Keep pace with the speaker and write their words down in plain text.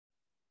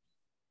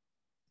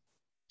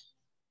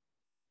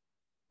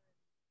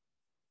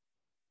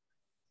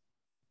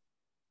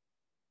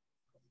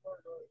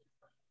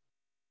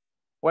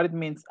What it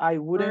means, I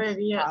wouldn't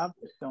debería, have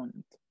done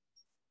it.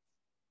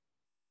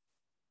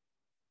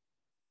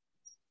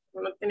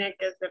 no tenía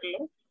que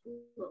hacerlo,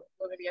 no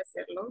podría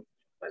hacerlo.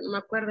 Bueno, no me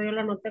acuerdo, yo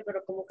lo anoté,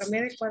 pero como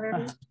cambié de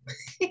cuaderno.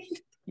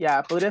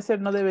 Ya, podría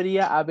ser no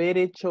debería haber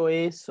hecho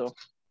eso.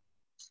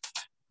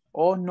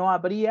 O no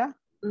habría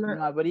hecho eso.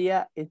 No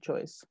habría hecho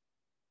eso.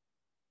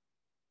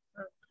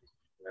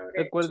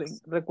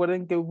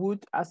 Recuerden que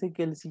would hace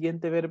que el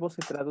siguiente verbo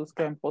se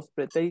traduzca en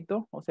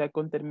postpretérito, o sea,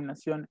 con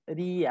terminación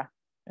ría.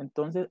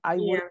 Entonces, I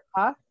would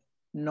have,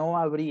 no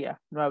habría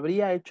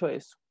hecho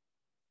eso.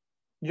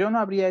 Yo no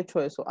habría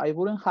hecho eso. I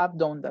wouldn't have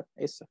done that.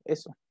 Eso.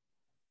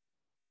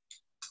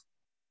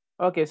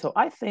 Okay, so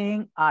I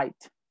think I'd.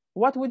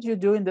 What would you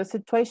do in this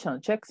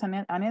situation? Check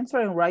an answer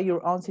and write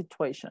your own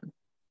situation.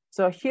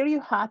 So here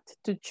you had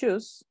to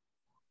choose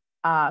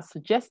a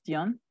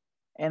suggestion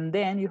and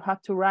then you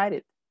have to write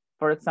it.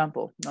 For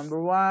example,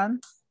 number 1,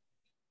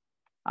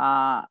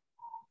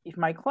 if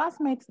my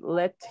classmates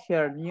let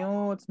her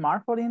new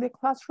smartphone in the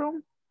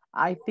classroom,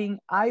 I think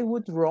I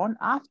would run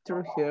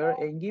after her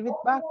and give it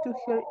back to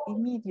her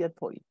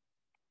immediately.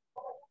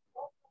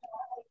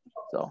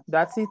 So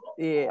that's it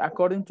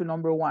according to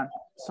number 1.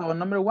 So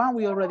number 1,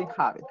 we already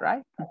have it,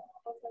 right?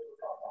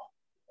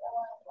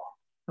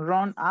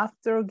 Run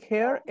after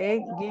her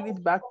and give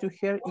it back to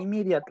her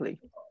immediately.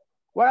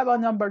 What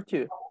about number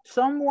 2?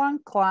 Someone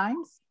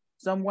climbs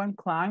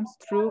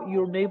through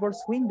your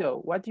neighbor's window.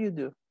 What do you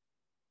do?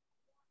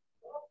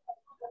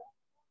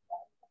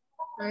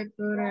 I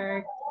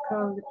could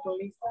call the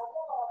police.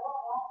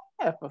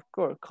 Yeah, of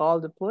course, call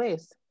the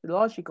police. The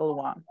logical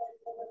one.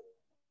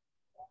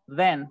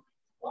 Then,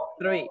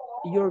 3,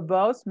 your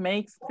boss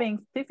makes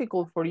things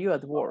difficult for you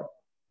at work.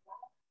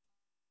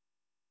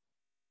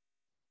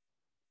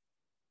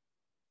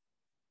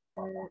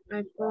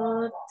 I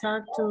could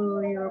talk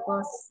to your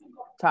boss.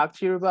 Talk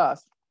to your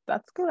boss.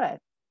 That's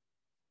correct.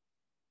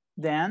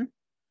 Then,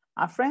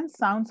 a friend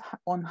sounds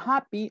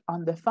unhappy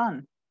on the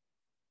phone.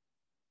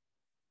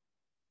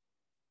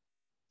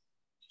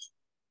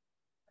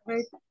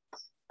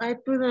 I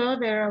put the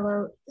other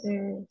about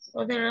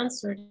other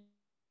answer.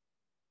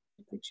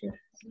 Teacher.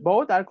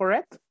 Both are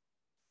correct?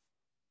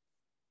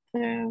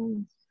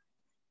 Maybe.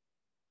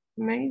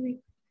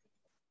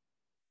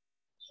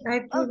 I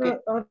put the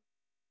other.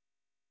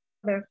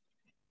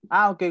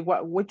 Okay.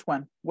 Which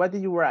one? What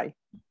did you write?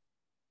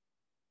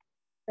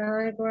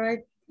 I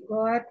write,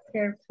 go at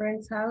her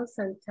friend's house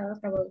and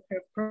talk about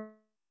her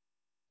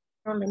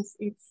problems.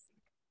 It's,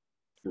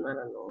 I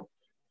don't know.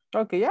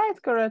 Okay, yeah,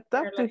 it's correct.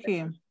 Talk to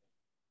him.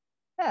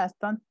 Yes,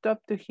 don't talk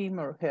to him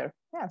or her.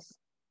 Yes.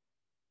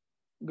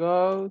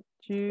 Go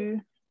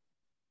to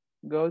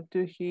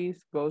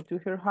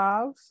her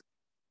house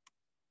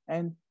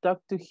and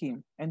talk to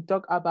him and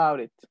talk about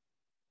it.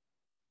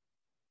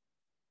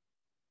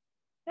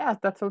 Yes,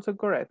 that's also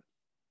correct.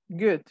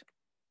 Good.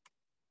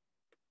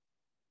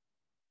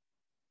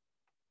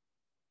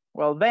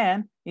 Well,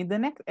 then in the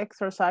next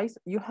exercise,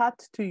 you had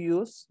to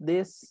use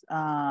this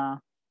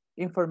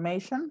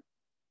information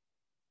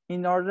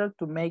in order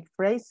to make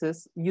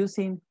phrases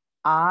using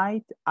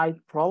I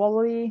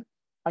probably,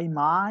 I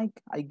might,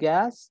 I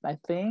guess, I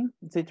think,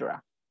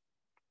 etc.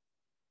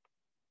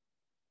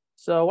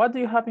 So what do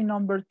you have in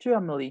number 2,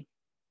 Emily?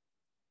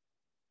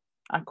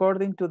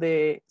 According to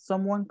the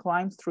someone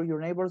climbs through your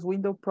neighbor's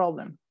window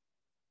problem.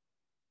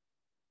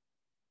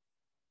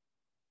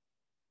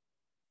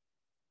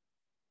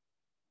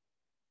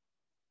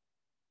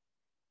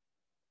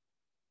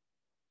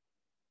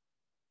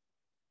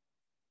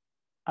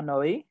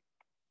 Emily?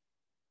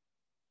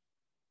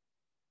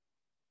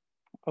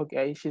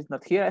 Okay, she's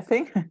not here, I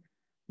think.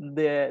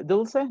 The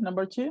Dulce,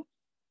 number 2.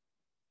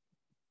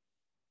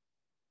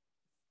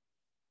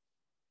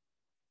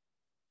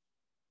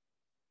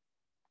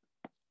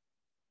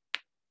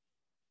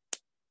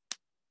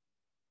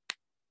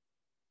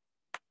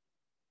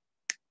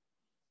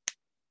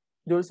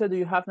 Dulce, do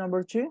you have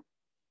number 2?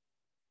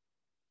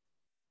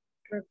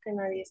 Creo que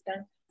nadie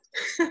está.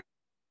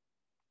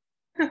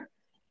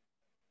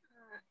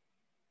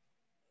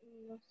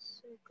 No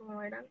sé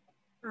cómo eran.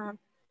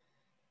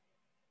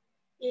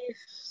 If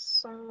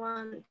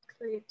someone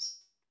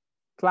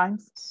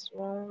climbs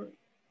on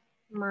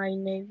my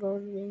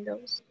neighbor's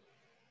windows,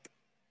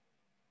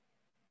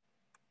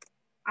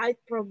 I'd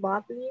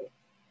probably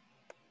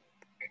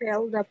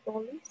call the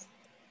police.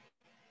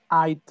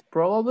 I'd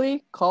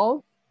probably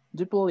call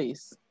the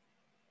police.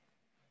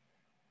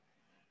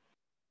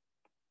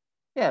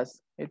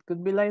 Yes, it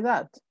could be like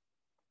that.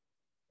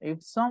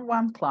 If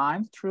someone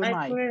climbs through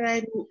I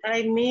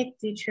need,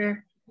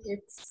 teacher.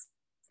 It's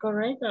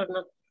correct or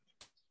not?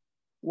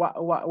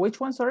 Which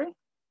one, sorry?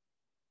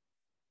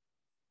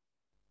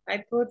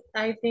 I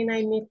think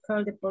I need to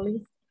call the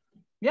police.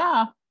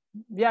 Yeah,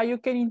 you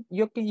can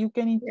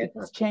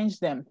exchange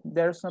them.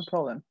 There's no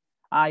problem.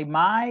 I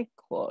might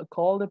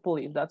call the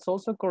police. That's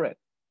also correct.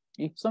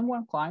 If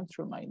someone climbs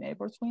through my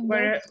neighbor's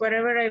window.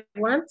 Whatever I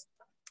want?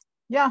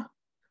 Yeah,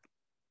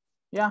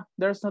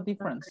 there's no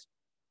difference.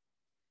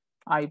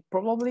 I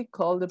probably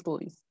call the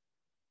police.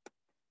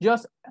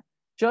 Just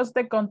just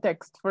the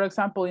context. For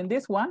example, in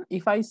this one,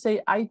 if I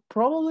say I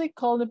probably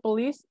call the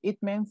police,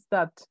 it means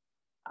that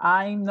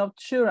I'm not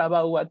sure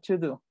about what to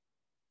do.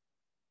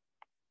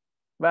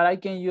 But I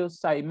can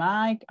use I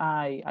might,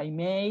 I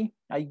may,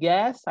 I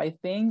guess, I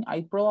think,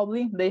 I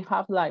probably. They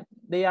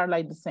are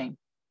like the same.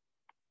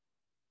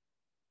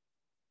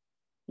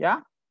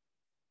 Yeah?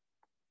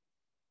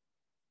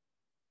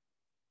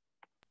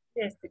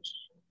 Yes, teacher.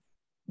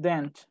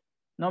 Then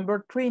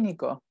number 3,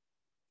 Nico.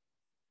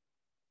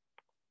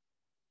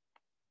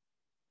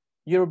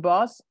 Your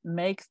boss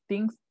makes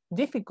things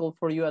difficult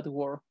for you at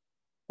work.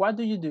 What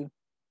do you do?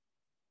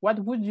 What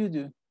would you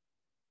do?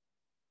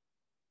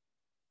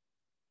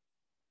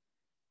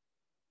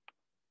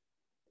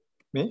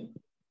 Me?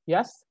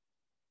 Yes?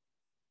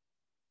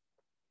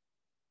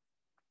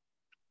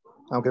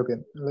 Okay.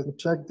 Let me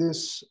check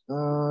this.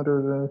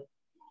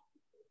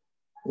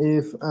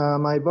 If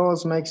my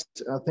boss makes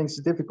things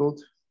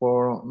difficult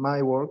for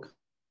my work,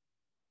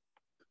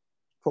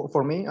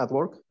 for me at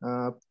work,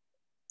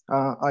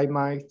 I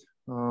might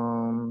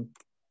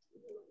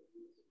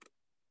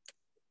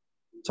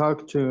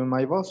talk to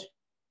my boss.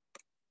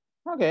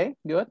 Okay,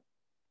 good.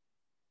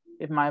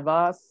 If my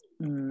boss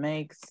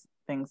makes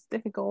things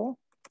difficult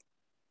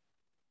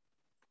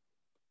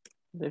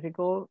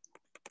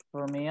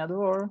for me at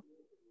work,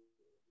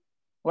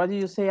 what do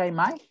you say I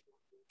might?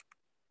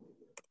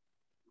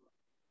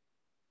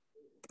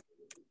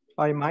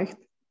 I might.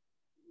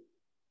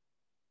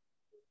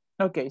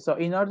 Okay, so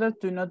in order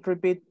to not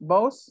repeat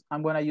boss,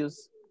 I'm gonna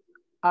use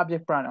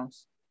object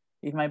pronouns.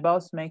 If my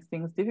boss makes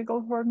things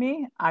difficult for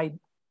me,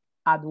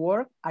 at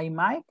work, I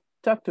might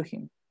talk to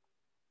him.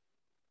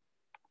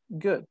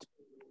 Good.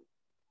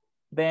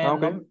 Then,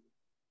 okay.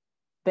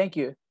 Thank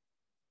you.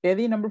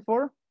 Eddie, number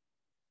 4.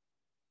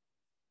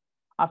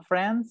 A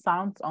friend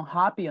sounds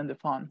unhappy on the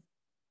phone.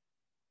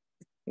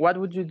 What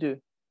would you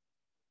do?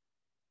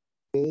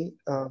 Okay,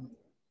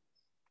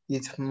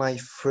 if my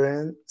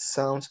friend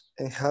sounds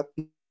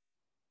unhappy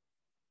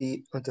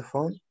on the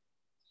phone,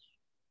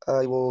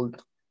 I will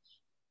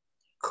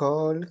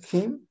call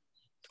him.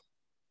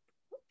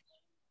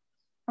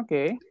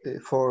 Okay.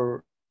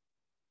 For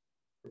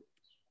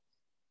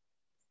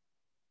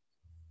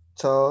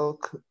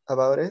talk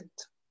about it.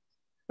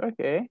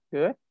 Okay,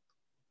 good.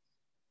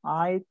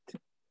 I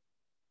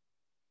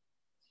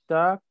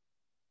talk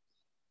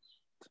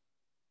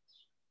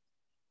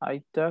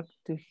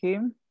to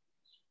him.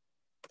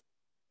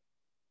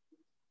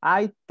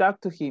 I talk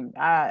to him.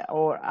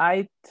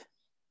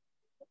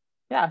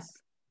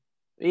 Yes.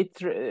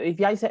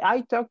 If I say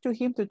I talk to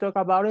him to talk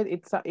about it,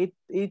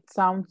 it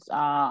sounds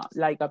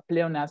like a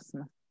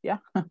pleonasm. Yeah.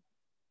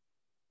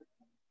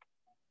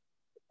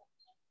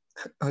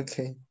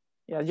 Okay.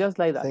 Yeah, just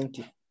like that. Thank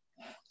you.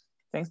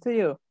 Thanks to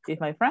you. If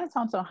my friend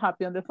sounds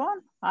unhappy on the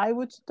phone, I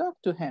would talk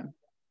to him.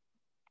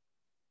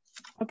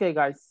 Okay,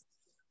 guys.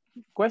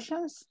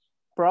 Questions,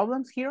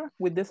 problems here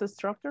with this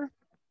structure?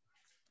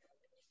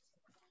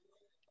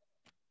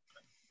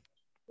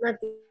 Not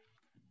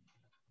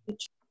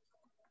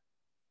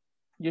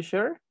You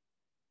sure?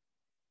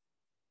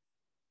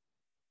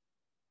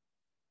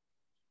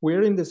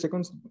 We're in the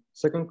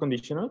second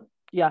conditional.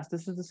 Yes,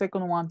 this is the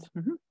second one.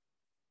 Mm-hmm.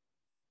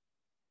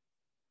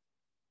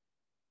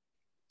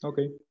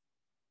 Okay.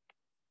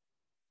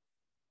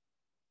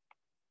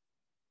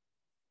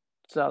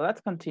 So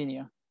let's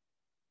continue.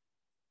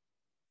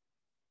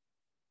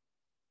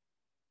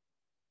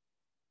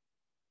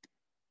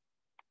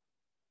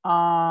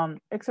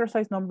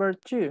 Exercise number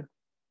 2.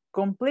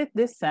 Complete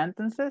these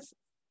sentences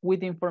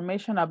with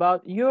information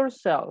about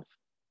yourself.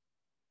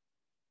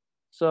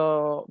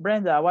 So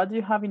Brenda, what do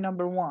you have in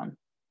number 1?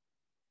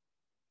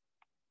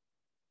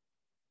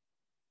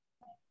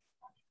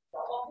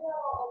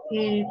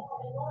 If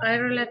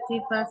a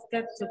relative asked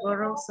to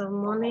borrow some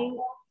money,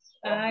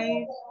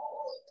 I'd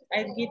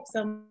give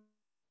some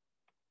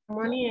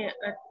money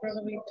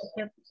probably to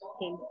help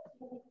him.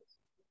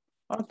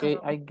 Okay,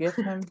 I give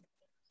him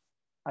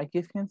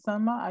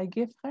some, I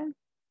give him.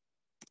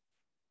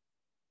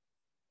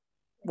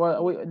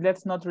 Well,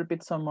 let's not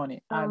repeat some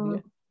money. I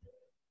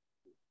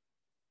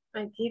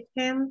give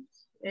him,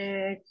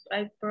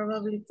 I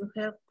probably to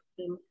help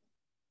him.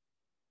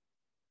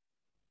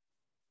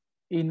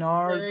 In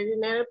order. Le doy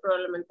dinero,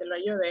 probablemente lo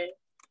ayude.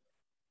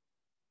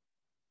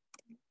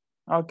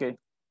 Okay.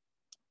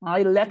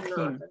 I let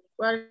him.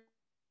 Well,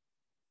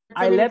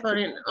 I let for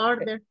in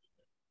order.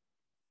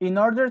 In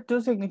order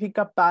to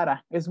significa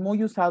para. Es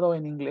muy usado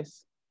en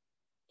inglés.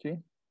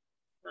 ¿Sí?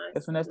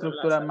 Es una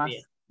estructura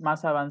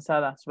más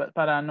avanzada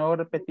para no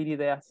repetir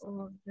ideas.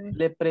 Okay.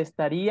 Le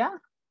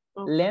prestaría.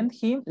 Okay. Lend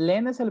him.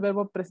 Lend es el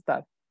verbo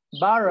prestar.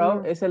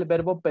 Borrow es el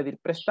verbo pedir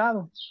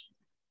prestado.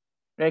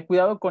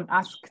 Cuidado con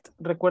asked.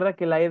 Recuerda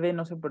que la ed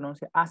no se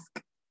pronuncia ask.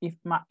 If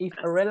a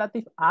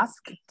relative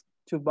asked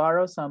to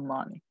borrow some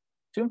money.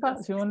 Si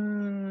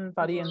un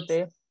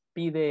pariente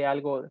pide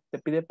algo, te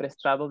pide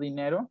prestado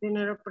dinero.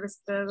 Dinero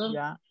prestado.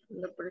 Ya.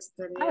 Lo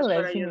prestaría I let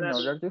para him ayudarlo.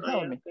 in order to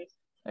help me.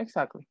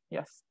 Exactly.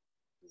 Yes.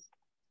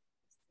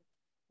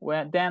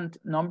 Well, then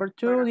number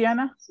 2,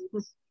 Diana.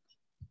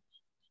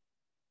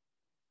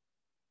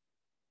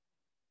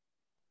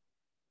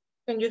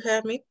 Can you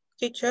hear me,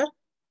 teacher?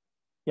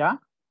 Yeah.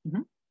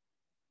 Mhm.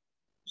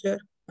 Sure.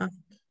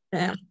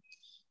 Um,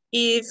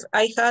 if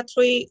I had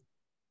 3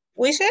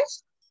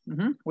 wishes,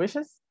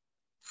 Wishes.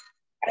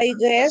 I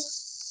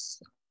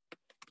guess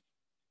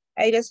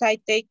I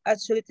take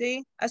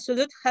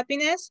absolute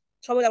happiness,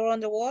 travel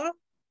around the world,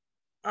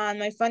 and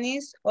my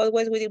funnies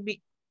always will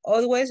be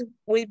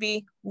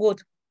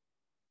good.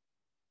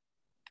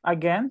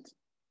 Again,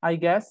 I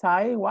guess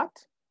I what?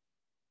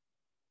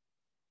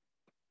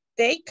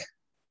 Take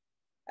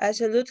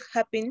absolute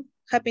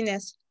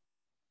happiness.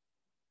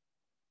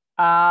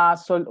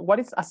 So what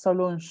is a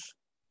solunge?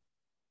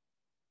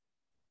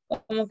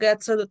 Como que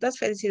absoluta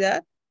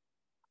felicidad.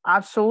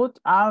 Absolute.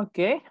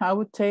 Okay. I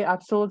would say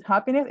absolute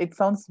happiness. It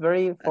sounds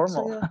very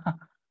formal.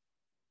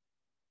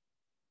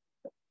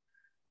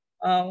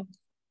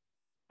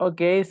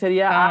 Okay,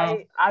 sería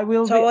I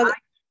will be,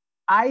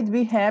 I'd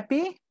be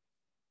happy.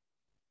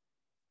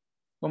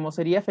 ¿Cómo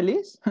sería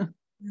feliz?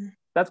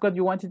 That's what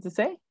you wanted to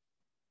say?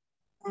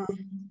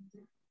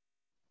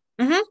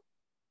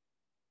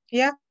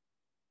 Yeah.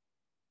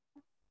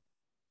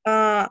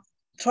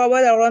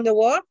 Travel around the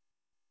world.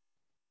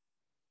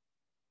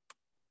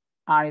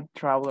 I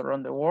travel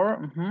around the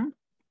world.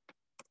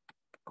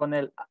 Con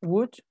el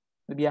would,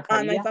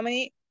 viajaría.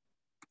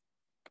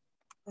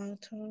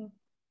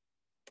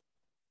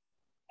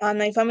 And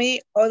my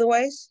family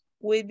always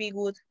will be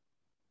good.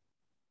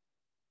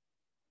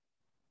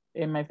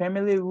 And my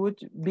family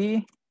would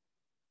be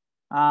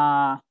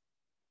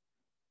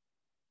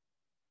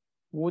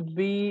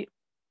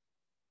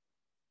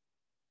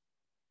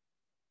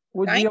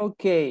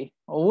okay,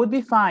 or would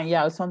be fine.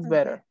 Yeah, it sounds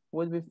better.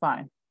 Would be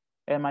fine.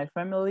 And my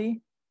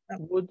family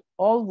would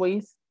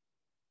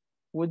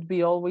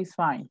be always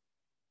fine.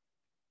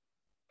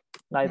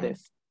 Like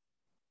this.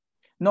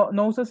 No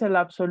uses el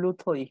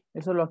absolutely.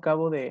 Eso lo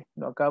acabo de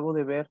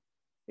ver.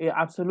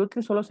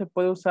 Absolutely solo se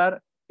puede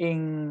usar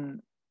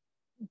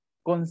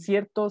con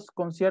ciertos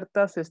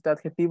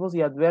adjetivos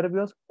y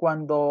adverbios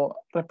cuando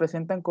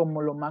representan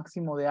como lo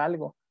máximo de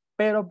algo,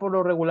 pero por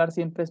lo regular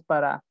siempre es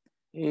para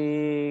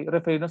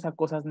referirnos a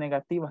cosas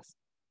negativas.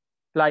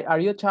 Like,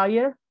 are you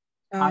tired?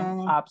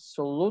 I'm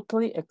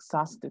absolutely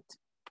exhausted.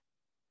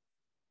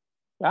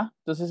 ¿Ya?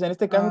 Entonces, en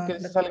este caso, que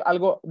es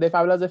algo de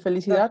hablas de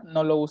felicidad,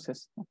 no lo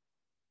uses.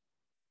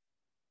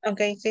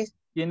 Ok, sí.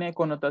 Tiene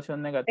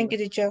connotación negativa. Thank you,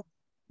 teacher.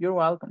 You're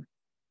welcome.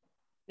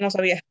 No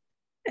sabía.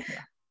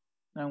 Yeah.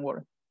 Don't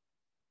worry.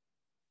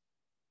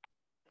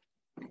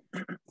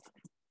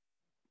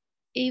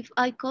 If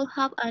I could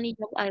have any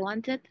job I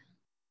wanted,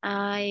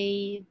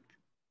 I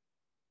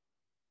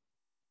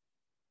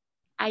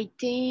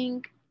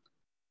think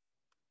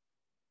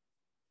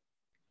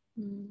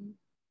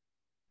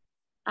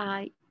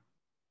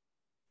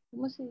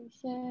 ¿cómo se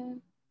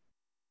dice?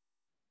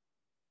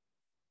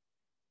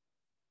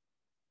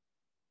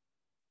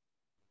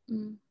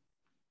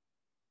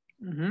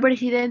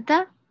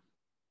 Presidenta.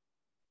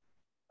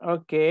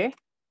 Ok.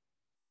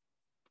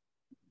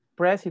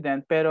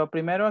 President, pero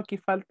primero aquí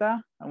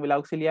falta el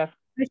auxiliar.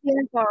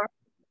 Presidenta.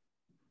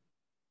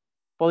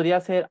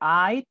 Podría ser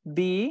I'd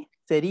be,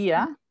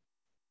 sería,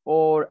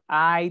 o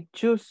I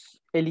choose,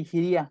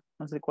 elegiría.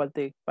 No sé cuál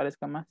te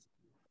parezca más.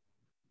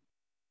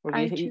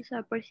 I choose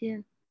a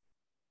president.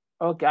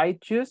 Ok, I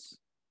choose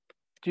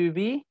to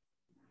be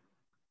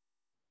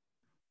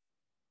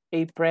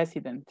a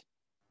president.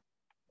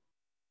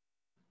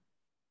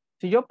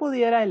 Si yo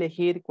pudiera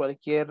elegir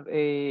cualquier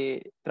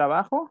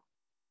trabajo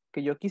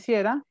que yo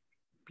quisiera,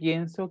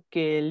 pienso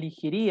que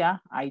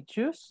elegiría, I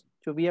choose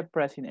to be a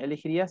president.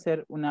 Elegiría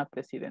ser una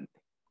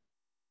presidente.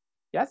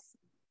 Yes?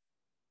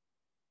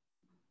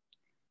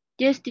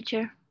 Yes,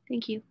 teacher.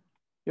 Thank you.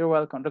 You're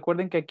welcome.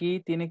 Recuerden que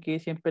aquí tiene que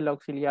ir siempre el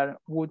auxiliar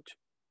would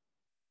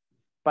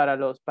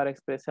para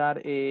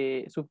expresar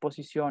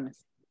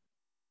suposiciones.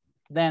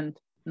 Then,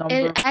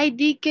 El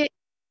ID ¿qué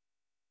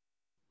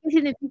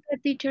significa,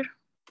 teacher?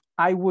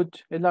 I would,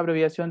 es la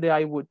abreviación de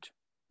I would.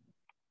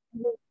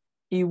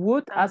 Y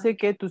would hace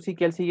que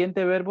el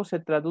siguiente verbo se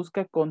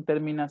traduzca con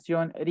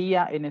terminación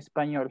ría en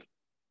español.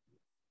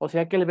 O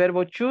sea que el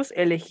verbo choose,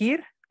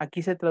 elegir,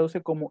 aquí se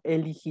traduce como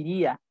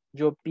elegiría.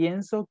 Yo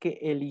pienso que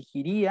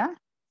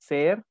elegiría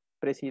ser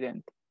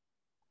presidente.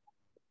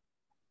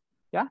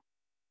 ¿Ya?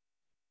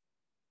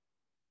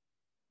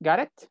 Got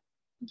it?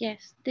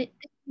 Yes.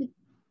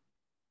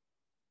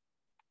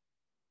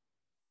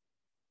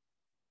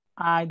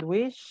 I'd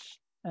wish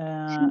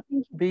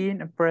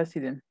being a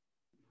president.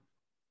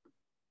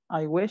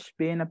 I wish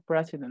being a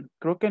president.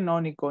 Creo que no,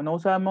 Nico. No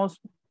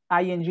usamos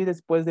ing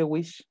después de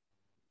wish.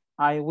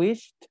 I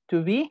wished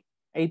to be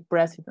a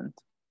president.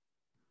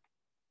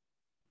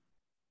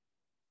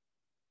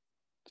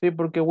 Sí,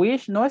 porque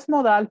wish no es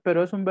modal,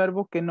 pero es un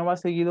verbo que no va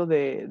seguido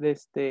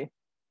de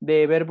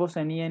verbos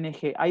en ing.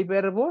 Hay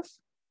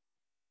verbos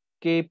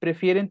que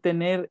prefieren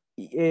tener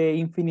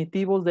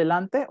infinitivos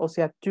delante, o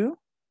sea, to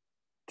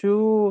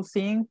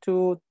sing,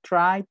 to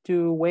try,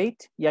 to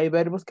wait, y hay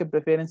verbos que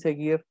prefieren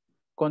seguir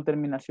con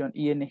terminación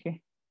ing.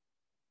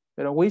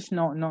 Pero wish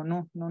no,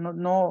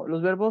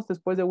 los verbos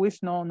después de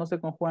wish no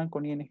se conjugan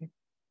con ing.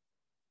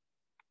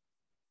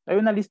 Hay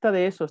una lista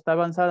de eso, está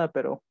avanzada,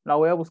 pero la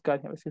voy a buscar,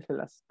 a ver si se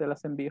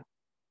las envío.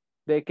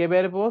 De qué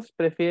verbos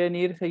prefieren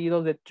ir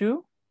seguidos de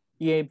to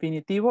y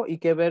infinitivo, y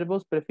qué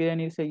verbos prefieren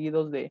ir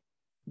seguidos de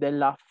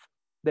love,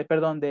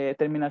 de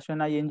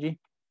terminación ing.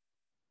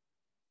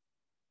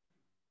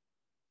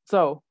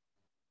 So,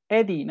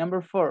 Eddie,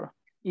 number 4.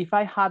 If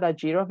I had a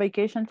year of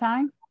vacation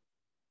time,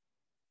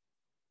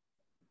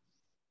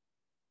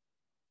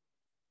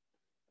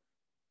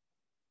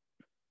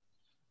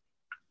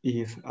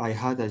 If I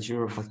had a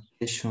year of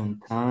vacation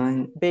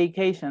time,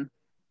 vacation.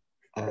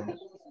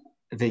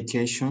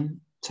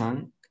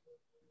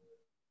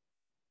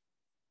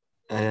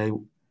 I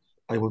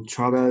will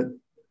travel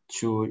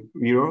to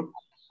Europe.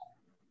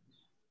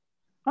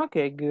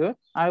 Okay, good.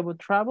 I would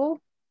travel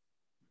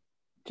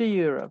to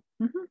Europe.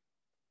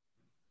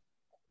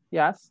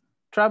 Yes,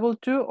 travel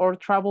to or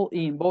travel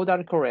in, both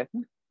are correct.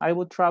 I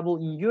would travel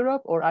in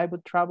Europe or I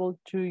would travel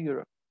to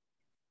Europe.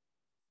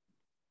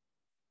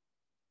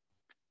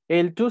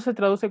 El to se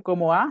traduce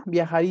como a,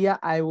 viajaría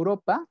a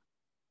Europa.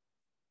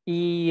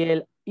 Y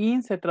el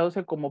in se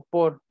traduce como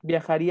por,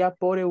 viajaría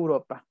por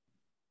Europa.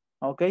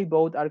 Okay,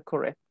 both are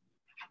correct.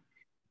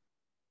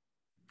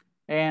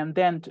 And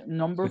then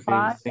number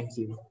 5. Thank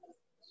you.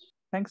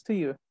 Thanks to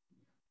you.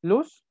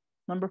 Luz,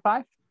 number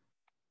 5.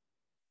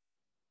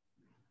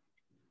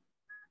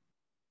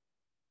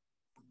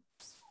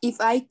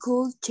 If I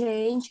could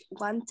change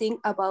one thing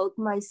about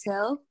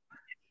myself,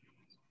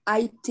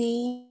 I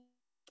think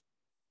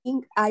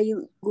I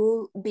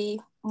would be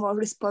more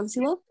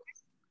responsible.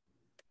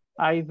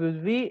 I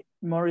would be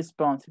more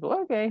responsible.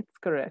 Okay, it's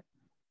correct.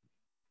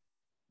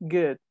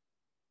 Good.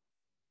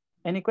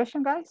 Any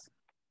question, guys?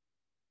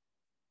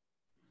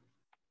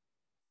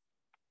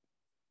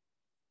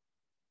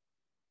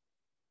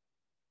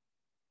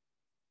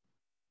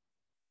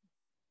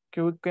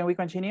 Can we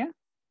continue?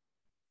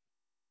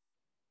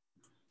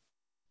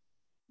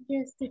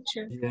 Yes,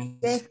 teacher.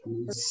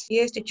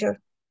 Yes, teacher.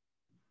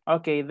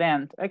 Okay,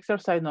 then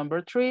exercise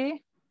number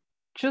 3,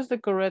 choose the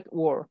correct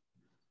word.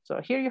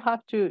 So here you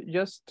have to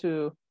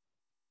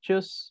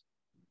choose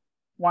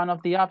one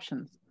of the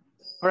options.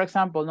 For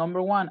example,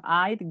 number 1,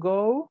 I'd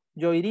go,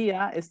 yo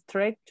iría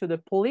straight to the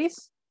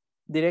police,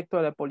 directo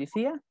a la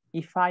policía,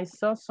 if I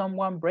saw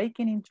someone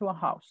breaking into a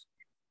house.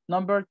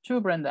 Number 2,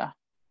 Brenda.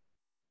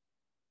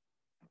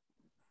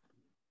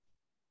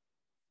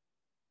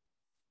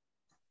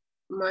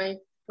 My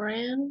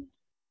friend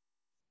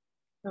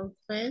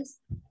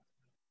confessed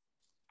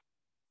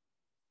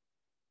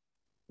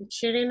to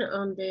cheating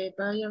on the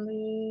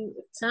biology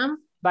exam.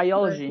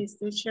 Biology. But his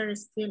teacher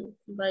is still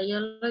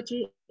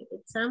biology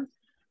exam,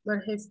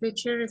 but his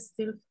teacher is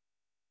still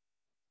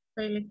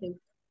failing him.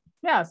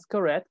 Yes,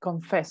 correct.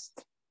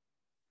 Confessed.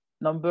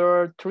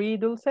 Number 3,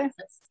 Dulce.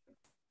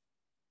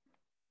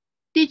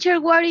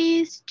 Teacher, what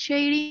is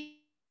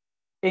cheating?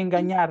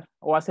 Engañar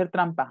o hacer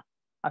trampa.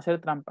 Hacer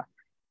trampa.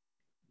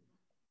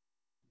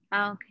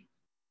 Ah, okay.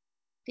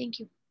 Thank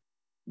you.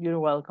 You're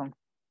welcome.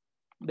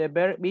 The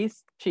verb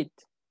is cheat.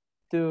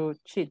 To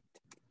cheat.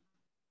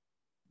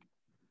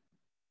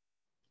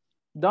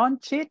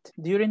 Don't cheat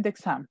during the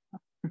exam.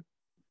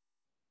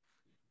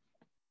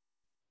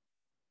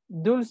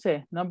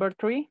 Dulce, number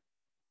 3.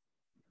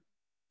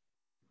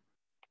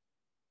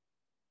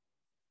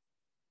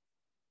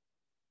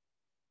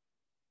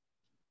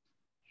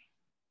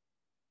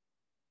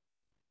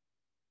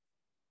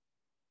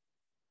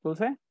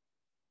 Dulce.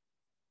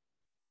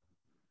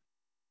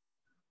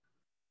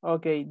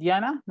 Okay,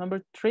 Diana,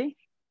 number 3.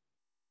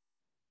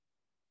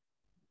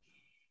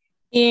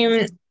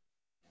 In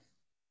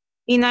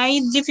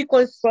a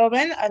difficult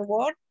problem at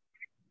work,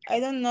 I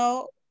don't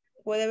know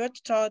whether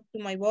to talk to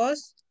my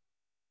boss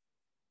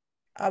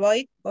about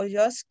it or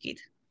just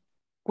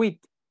quit.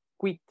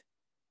 Quit.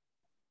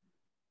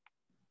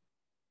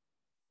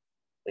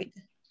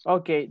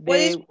 Okay, What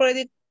is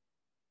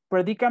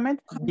predicament?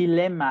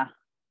 Dilemma.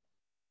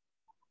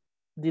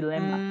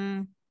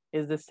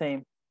 Is the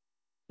same.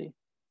 Sí.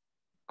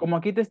 Como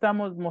aquí te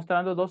estamos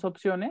mostrando 2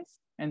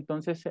 opciones,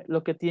 entonces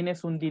lo que tiene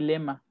es un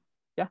dilema.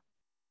 ¿Ya?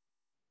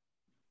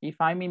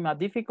 If I'm in a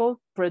difficult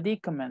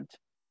predicament.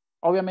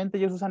 Obviamente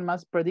ellos usan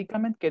más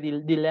predicament que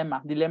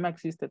dilema. Dilema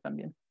existe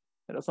también,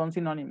 pero son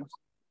sinónimos.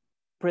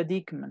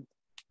 Predicament.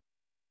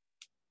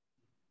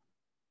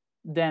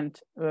 Then,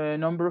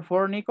 number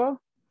 4, Nico.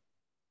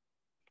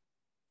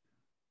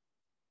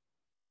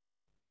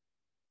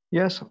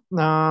 Yes.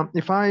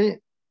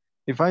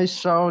 If I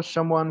saw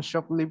someone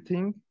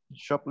shoplifting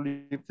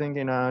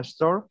in a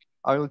store,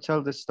 I will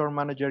tell the store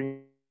manager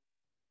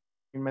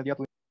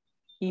immediately.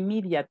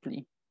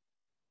 Immediately.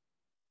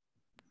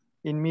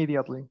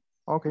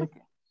 Okay.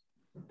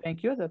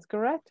 Thank you. That's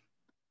correct.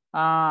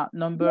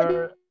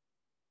 Number.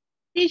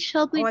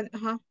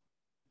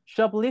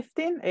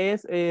 Shoplifting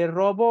es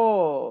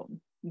robo,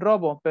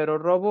 pero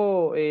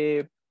robo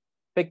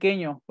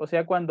pequeño. O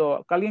sea,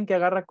 cuando alguien que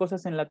agarra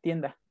cosas en la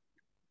tienda.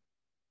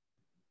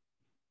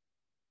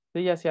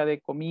 Sí, ya sea de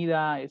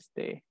comida,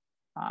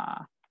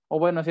 o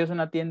bueno, si es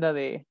una tienda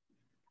de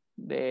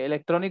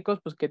electrónicos,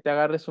 pues que te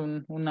agarres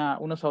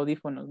unos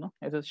audífonos, ¿no?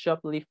 Eso es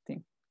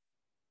shoplifting.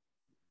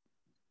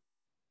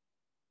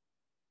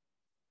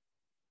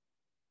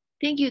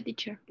 Thank you,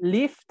 teacher.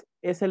 Lift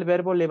es el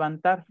verbo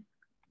levantar.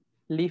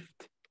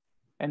 Lift.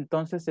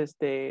 Entonces,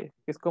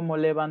 es como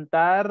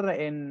levantar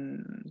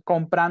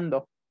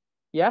comprando.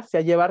 ¿Ya? O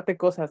sea, llevarte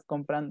cosas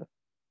comprando.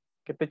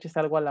 Que te eches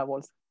algo a la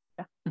bolsa.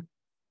 ¿Ya?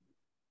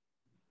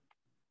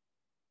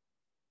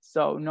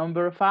 So,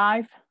 number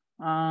 5.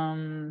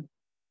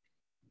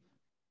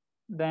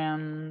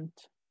 Then,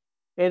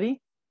 Eddie.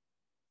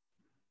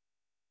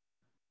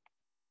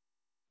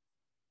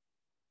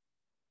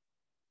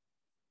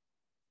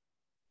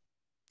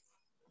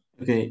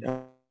 Okay.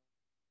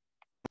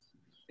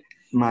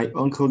 My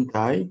uncle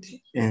died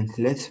and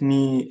left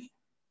me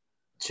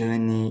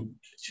 20,000.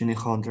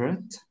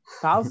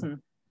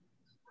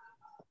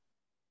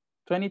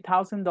 $20,000.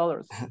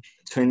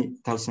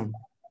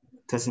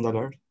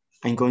 $20,000.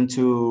 I'm going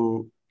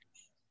to,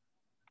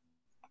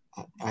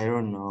 I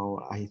don't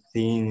know, I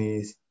think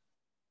is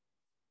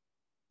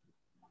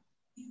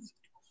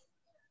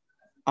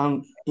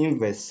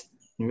invest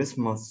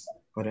most,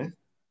 correct?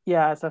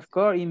 Yes, of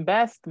course.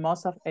 Invest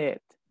most of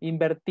it.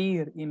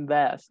 Invertir,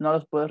 invest. No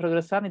los puedes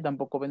regresar ni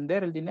tampoco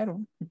vender el dinero.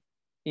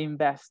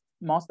 Invest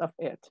most of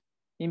it.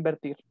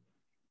 Invertir.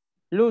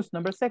 Luz,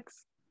 number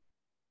 6.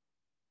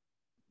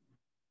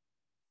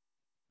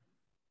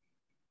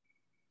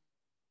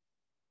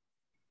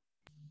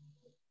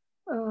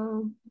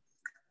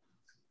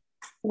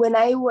 When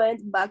I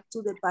went back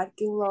to the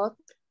parking lot,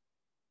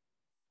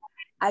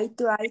 I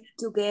tried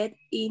to get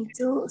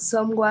into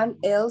someone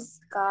else's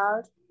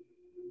car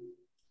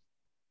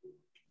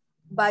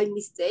by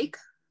mistake.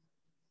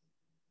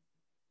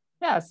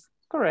 Yes,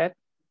 correct.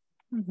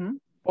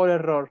 Por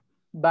error.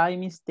 By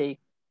mistake.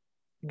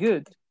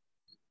 Good.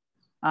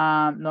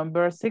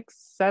 Number 6,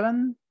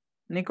 7.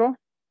 Nico?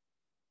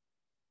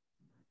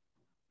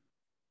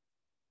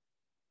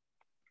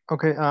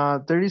 Okay,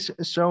 there is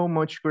so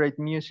much great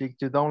music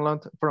to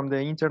download from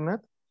the internet.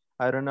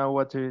 I don't know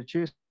what to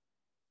choose.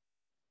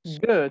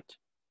 Good.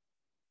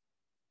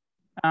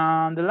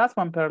 The last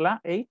one, Perla,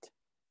 8.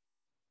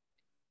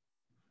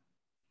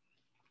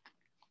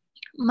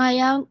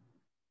 My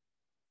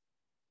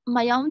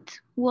aunt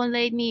won't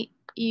let me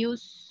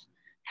use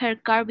her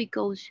car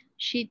because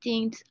she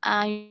thinks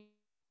I'm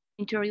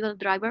a terrible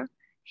driver.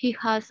 He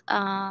has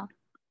a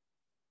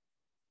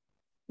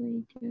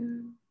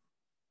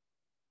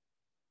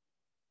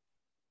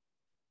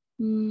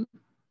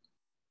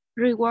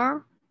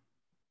reward.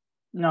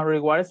 No,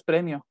 reward es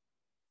premio.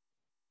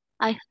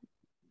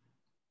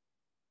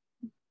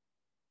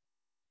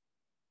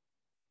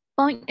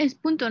 Point es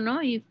punto,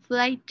 ¿no? Y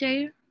flat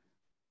tire.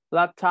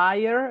 Flat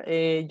tire,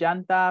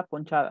 llanta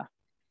ponchada.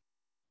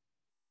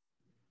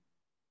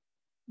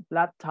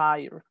 Flat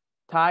tire.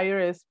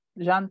 Tire es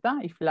llanta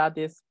y flat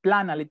es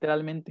plana,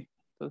 literalmente.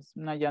 Entonces,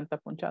 una llanta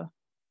ponchada.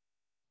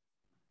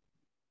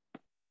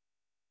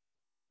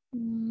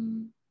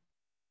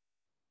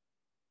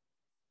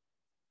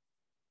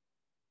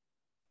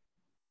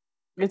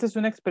 Esta es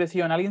una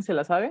expresión. ¿Alguien se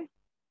la sabe?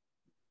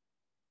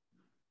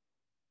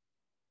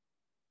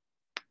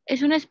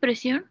 ¿Es una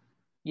expresión?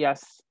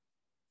 Yes.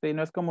 Sí,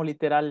 no es como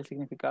literal el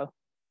significado.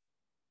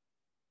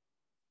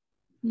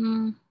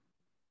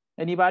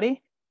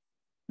 Anybody?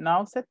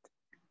 No, set.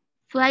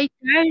 Fly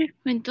tire,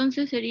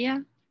 entonces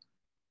sería.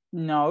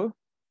 No.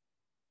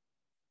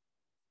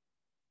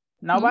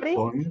 Nobody?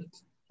 Point.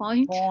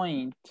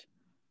 Point.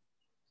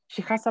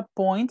 She has a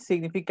point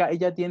significa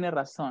ella tiene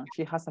razón.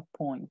 She has a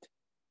point.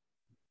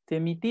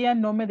 Mi tía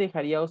no me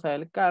dejaría usar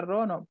el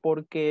carro, no,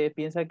 porque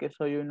piensa que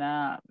soy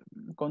una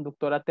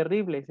conductora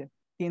terrible. Dice,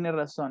 tiene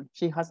razón.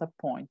 She has a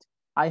point.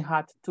 I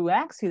had 2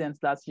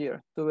 accidents last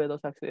year. Tuve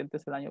 2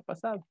 accidentes el año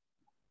pasado.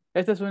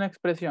 Esta es una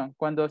expresión.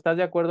 Cuando estás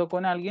de acuerdo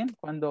con alguien,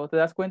 cuando te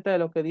das cuenta de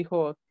lo que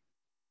dijo,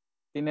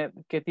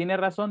 que tiene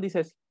razón,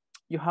 dices,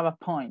 you have a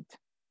point.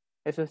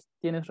 Eso es,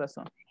 tienes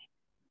razón.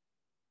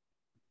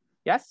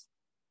 Yes?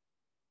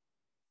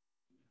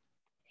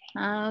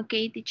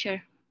 Okay,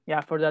 teacher.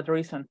 Yeah, for that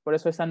reason. Por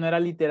eso esa no era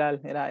literal,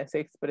 era esa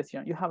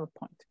expresión. You have a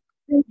point.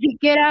 Pensé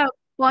que era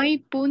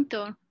point,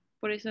 punto.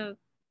 Por eso.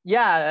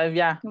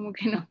 Yeah. Como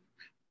que no.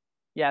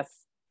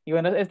 Yes. Y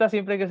bueno, esta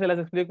siempre que se las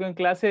explico en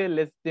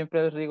clase,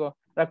 siempre les digo,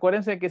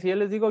 recuérdense que si yo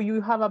les digo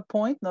you have a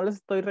point, no les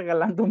estoy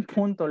regalando un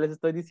punto, les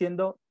estoy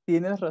diciendo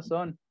tienes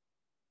razón.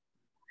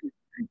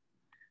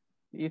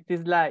 It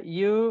is like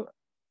you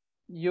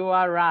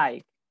are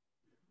right.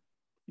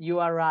 You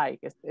are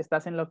right.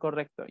 Estás en lo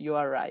correcto. You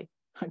are right.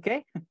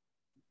 Okay?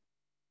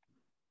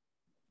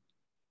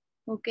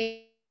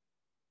 Okay.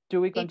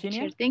 Do we continue?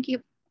 Teacher, thank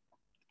you.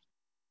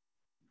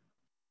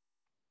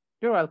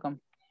 You're welcome.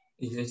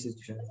 Yes,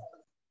 teacher.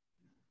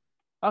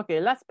 Okay,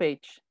 last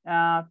page.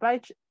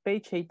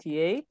 Page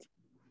 88.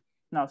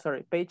 No,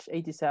 sorry, page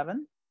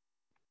 87.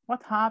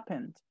 What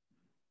happened?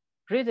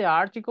 Read the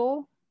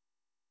article.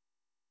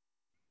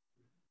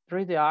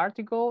 Read the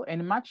article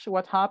and match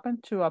what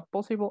happened to a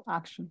possible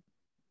action.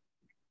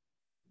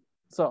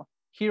 So,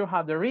 here you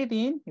have the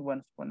reading. Y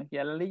bueno, supone que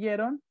ya la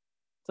leyeron.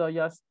 So,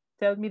 just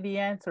tell me the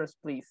answers,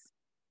 please.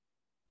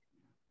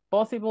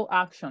 Possible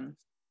actions.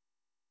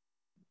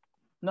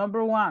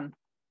 Number 1.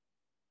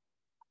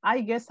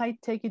 I guess I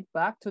take it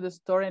back to the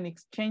store and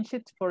exchange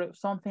it for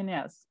something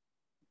else.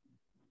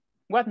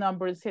 What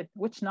number is it?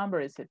 Which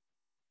number is it?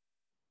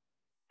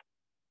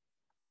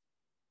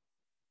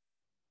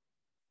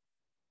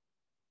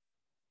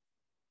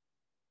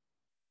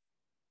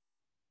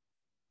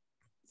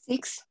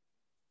 Six.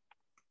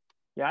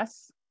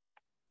 Yes.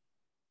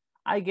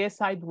 I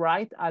guess I'd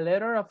write a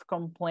letter of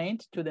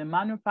complaint to the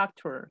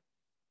manufacturer.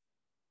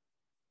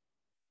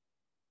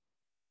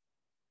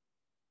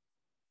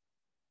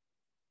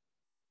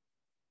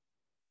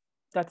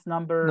 That's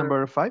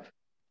Number 5.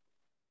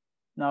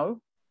 No.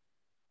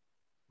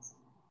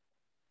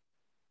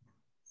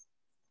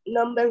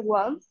 Number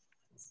 1.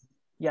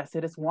 Yes,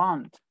 it is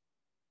want.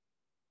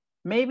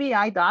 Maybe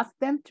I'd ask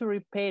them to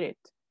repair it.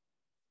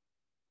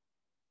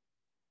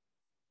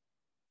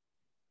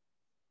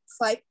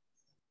 5.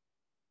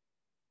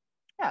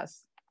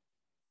 Yes.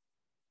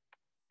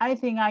 I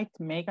think I'd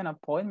make an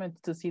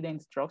appointment to see the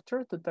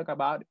instructor to talk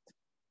about it.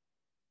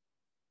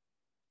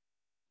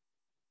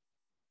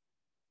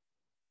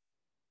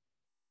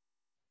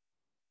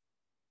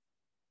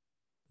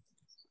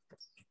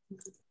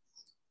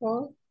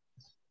 Oh,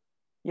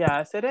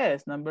 Yes, it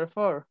is. Number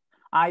 4.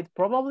 I'd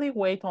probably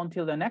wait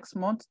until the next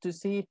month to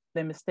see if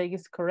the mistake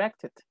is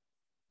corrected.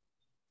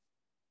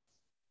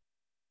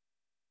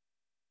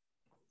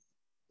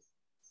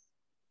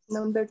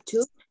 Number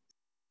 2.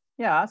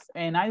 Yes,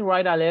 and I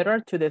write a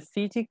letter to the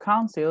city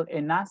council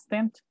and ask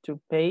them to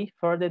pay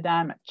for the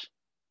damage.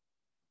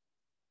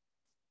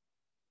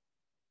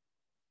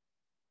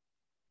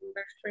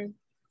 number 3.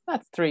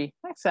 That's 3,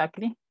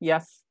 exactly,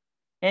 yes.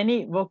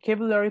 Any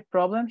vocabulary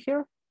problem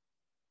here?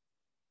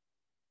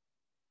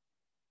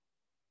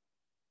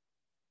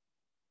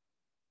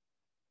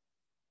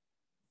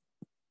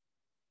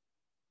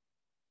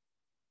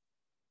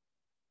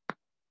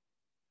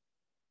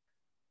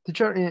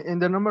 Teacher, in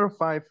the number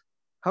 5,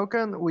 how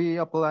can we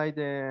apply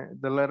the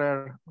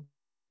letter?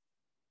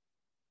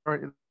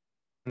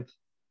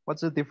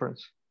 What's the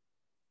difference?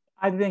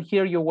 I didn't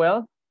hear you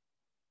well.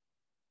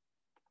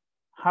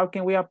 How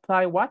can we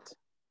apply what?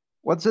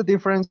 What's the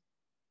difference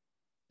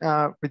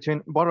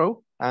between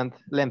borrow and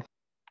lend?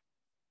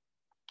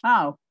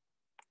 Ah,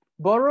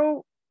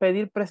 borrow,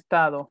 pedir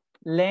prestado.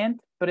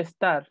 Lend,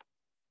 prestar.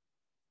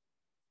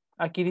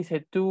 Aquí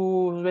dice,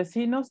 tus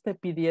vecinos te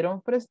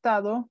pidieron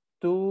prestado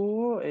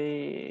tu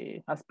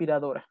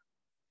aspiradora.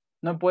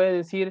 No puede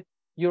decir,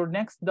 your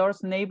next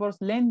door's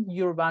neighbors lend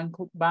your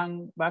vacuum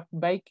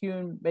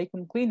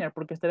cleaner,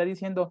 porque estará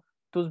diciendo,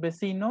 tus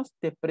vecinos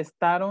te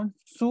prestaron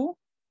su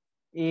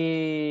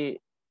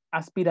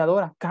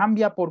aspiradora.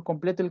 Cambia por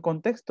completo el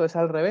contexto, es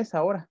al revés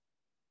ahora.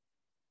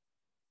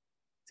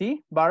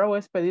 ¿Sí? Borrow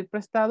es pedir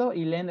prestado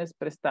y lend es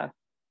prestar.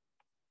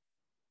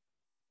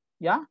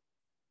 ¿Ya?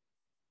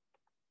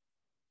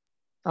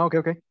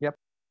 Okay, yep.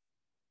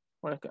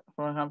 For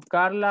example,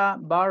 Carla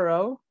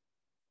borrowed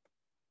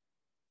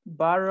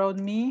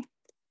me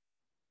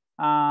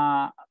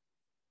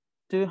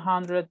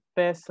 200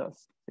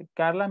 pesos.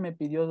 Carla me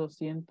pidió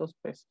 200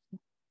 pesos.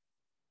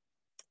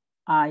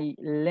 I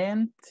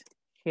lent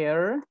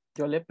her,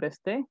 yo le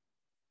presté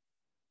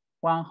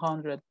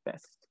 100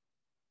 pesos.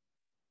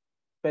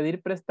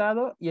 Pedir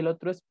prestado y el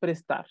otro es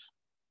prestar.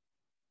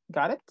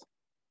 Got it?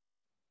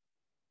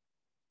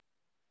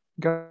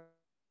 Got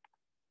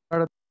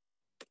it.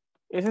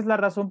 Esa es la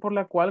razón por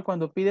la cual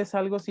cuando pides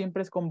algo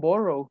siempre es con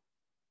borrow.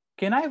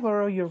 Can I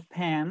borrow your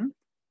pen?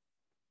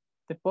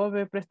 ¿Te puedo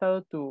haber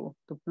prestado tu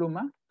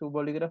pluma, tu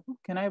bolígrafo?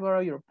 Can I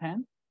borrow your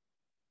pen?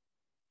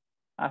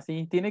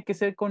 Así, tiene que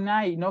ser con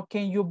I, no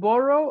can you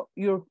borrow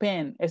your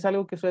pen. Es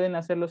algo que suelen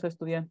hacer los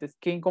estudiantes.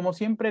 Que como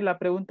siempre las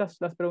preguntas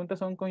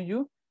son con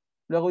you,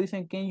 luego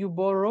dicen can you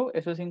borrow,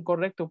 eso es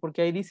incorrecto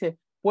porque ahí dice,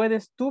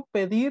 ¿puedes tú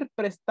pedir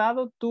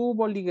prestado tu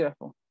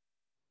bolígrafo?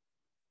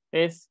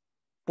 Es,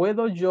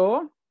 ¿puedo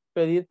yo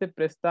pedirte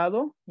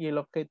prestado? Y el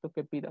objeto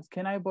que pidas.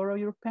 Can I borrow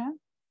your pen?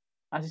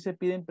 Así se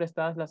piden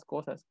prestadas las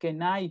cosas.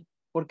 Can I,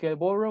 porque el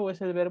borrow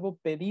es el verbo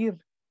pedir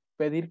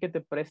que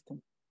te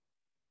presten.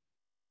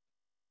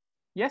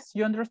 Yes,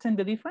 you understand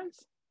the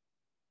difference?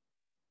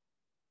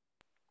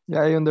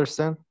 Yeah, I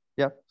understand.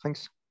 Yeah,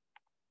 thanks.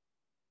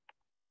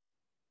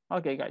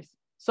 Okay, guys.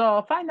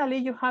 So finally,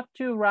 you have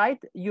to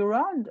write your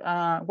own.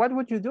 What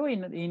would you do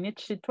in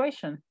each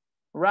situation?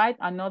 Write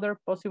another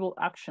possible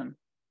action.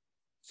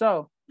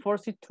 So for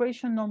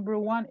situation number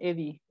 1,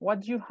 Eddie,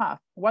 what do you have?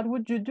 What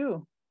would you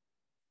do?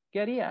 ¿Qué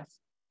harías?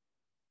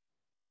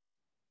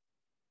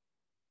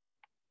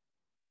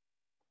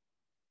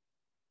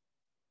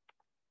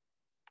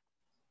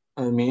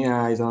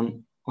 I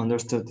don't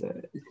understand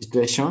the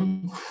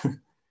situation.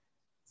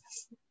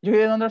 You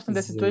didn't understand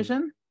the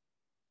situation?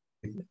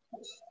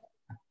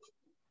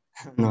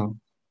 No.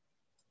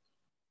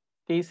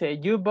 Dice,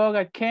 you bought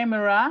a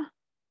camera,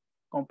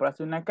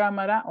 compraste una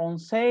cámara on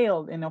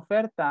sale, en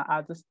oferta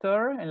at the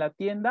store, en la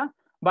tienda,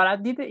 but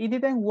it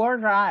didn't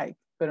work right,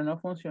 pero no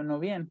funcionó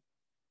bien.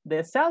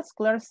 The sales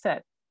clerk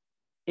said,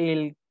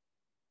 el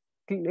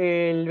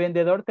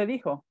vendedor te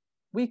dijo,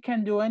 we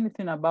can't do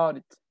anything about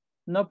it.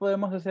 No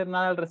podemos hacer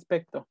nada al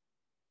respecto.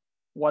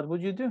 what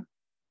would you do?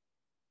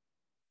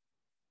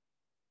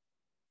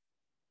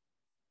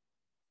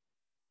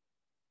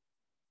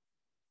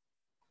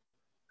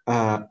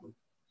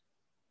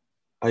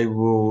 I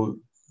will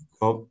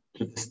go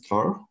to the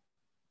store.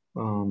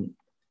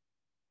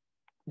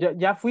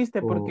 Ya fuiste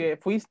Oh. porque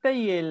fuiste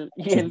y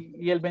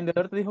el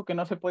vendedor te dijo que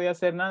no se podía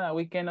hacer nada.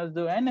 We cannot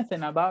do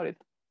anything about it.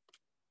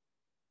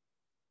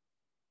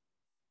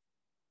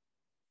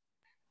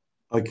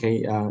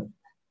 Okay,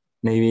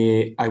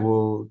 maybe I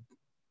will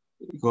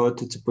go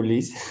to the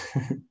police.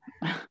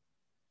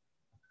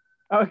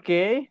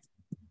 Ok.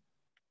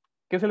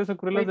 ¿Qué se les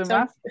ocurre a los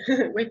demás?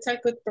 We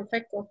talk with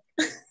Profeco.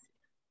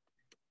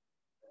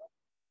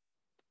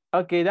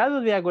 Okay, that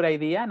would be a good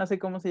idea. No sé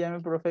cómo se llama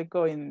el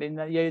Profeco en the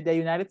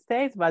United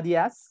States, but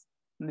yes.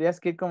 Tendrías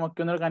que como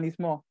que un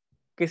organismo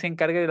que se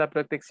encargue de la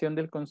protección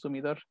del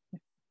consumidor.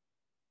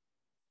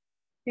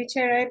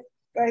 Teacher,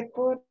 I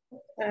put,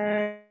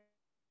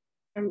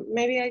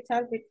 maybe I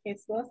talk with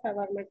his boss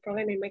about my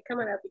problem in my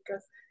camera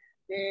because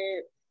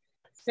the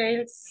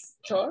sales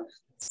store,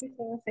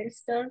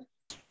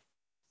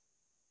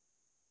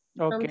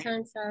 Okay.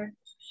 sometimes are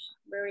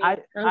very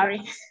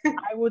angry.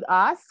 I would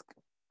ask.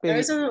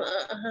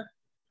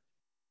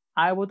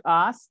 I would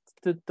ask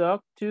to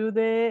talk to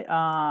the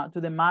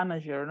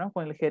manager, ¿no?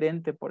 Con el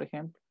gerente, por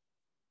ejemplo.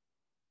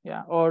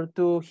 Yeah, or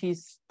to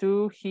his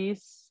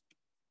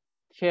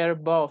her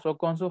boss, o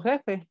con su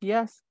jefe.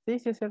 Yes, sí,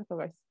 es cierto,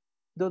 guys.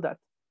 Do that.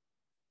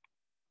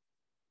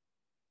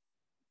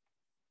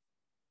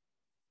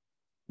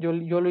 Yo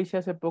lo hice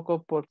hace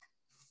poco por...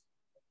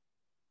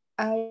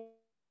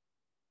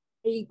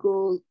 I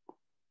go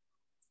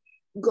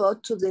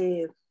to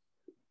the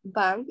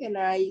bank and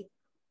I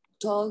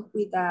talk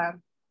with a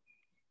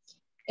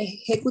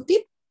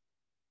executive.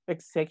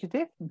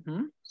 Executive?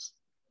 Mm-hmm.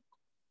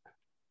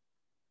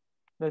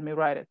 Let me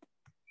write it.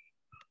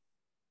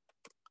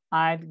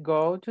 I'd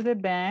go to the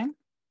bank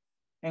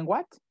and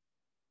what?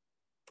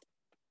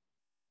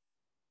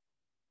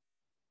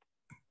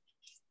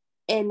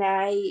 And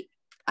I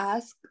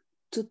ask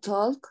to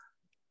talk.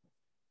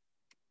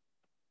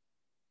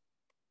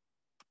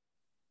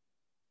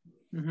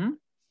 Mm-hmm.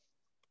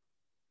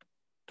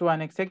 To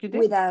an executive?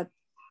 With a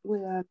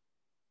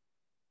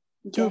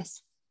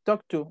yes.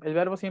 Talk to. El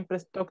verbo siempre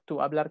es talk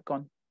to, hablar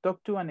con.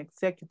 Talk to an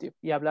executive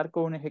y hablar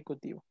con un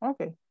ejecutivo.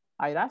 Okay.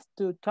 I'd ask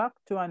to talk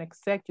to an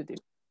executive.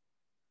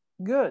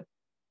 Good.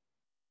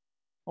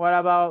 What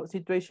about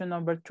situation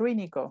number 3,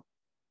 Nico?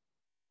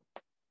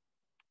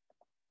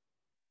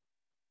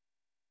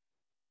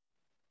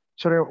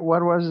 Sorry,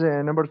 what was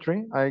number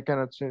 3? I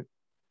cannot see it.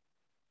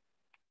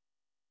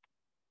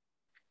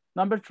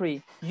 Number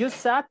 3, you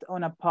sat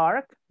on a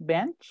park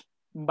bench,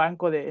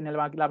 banco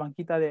la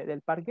banquita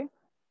del parque,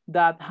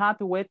 that had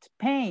wet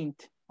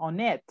paint on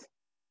it.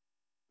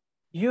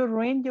 You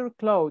ruined your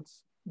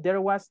clothes.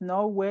 There was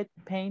no wet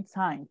paint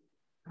sign.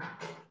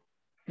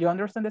 You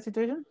understand the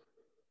situation?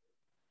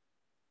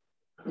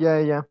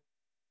 Yeah.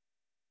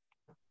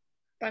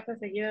 Pasa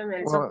seguido en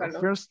el Well, Zócalo.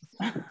 first,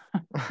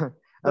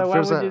 So at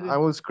first I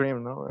will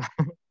scream, no?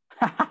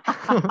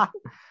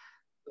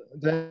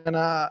 Then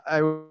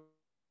I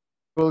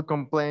will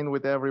complain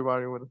with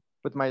everybody,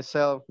 with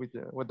myself, with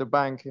the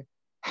bank.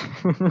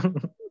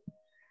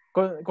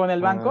 ¿Con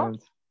el banco?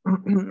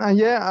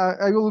 Yeah,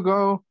 I will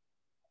go.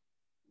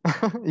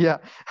 Yeah,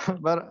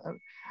 but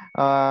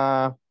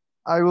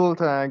I will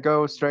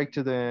go straight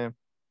to the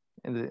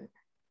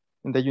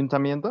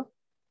ayuntamiento.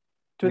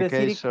 To the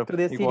city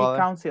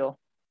council.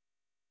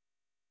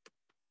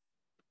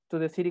 To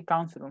the city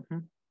council. Mm-hmm.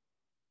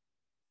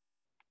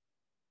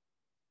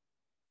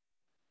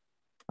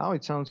 Oh,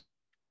 it sounds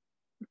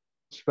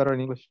better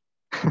in English.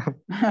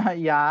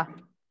 Yeah.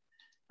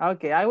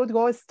 Okay, I would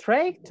go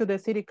straight to the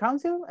city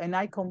council and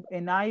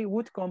I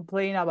would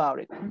complain about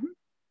it.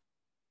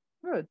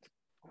 Mm-hmm.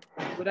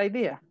 Good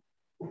idea.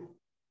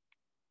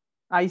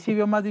 Ahí sí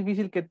veo más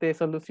difícil que te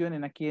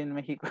solucionen aquí en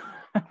México.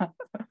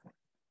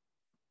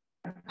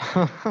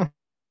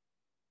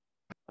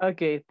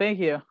 Okay, thank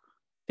you.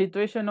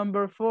 Situation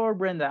number 4,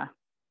 Brenda.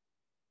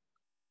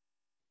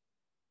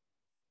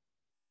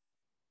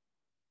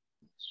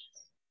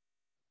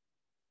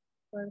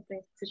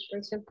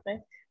 Situation.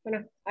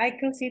 Bueno, I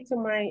can see to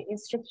my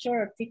instructor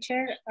or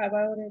teacher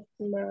about it,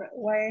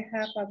 why I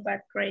have a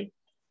bad grade.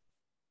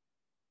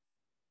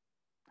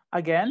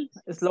 Again,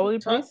 slowly,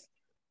 please.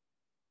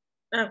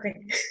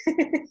 Okay.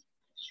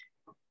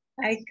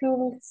 I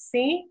could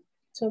see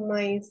to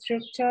my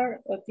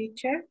instructor or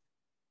teacher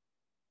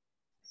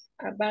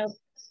about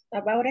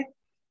it,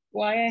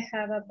 why I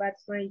have a bad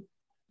grade.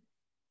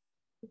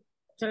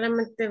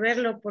 Solamente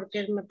verlo porque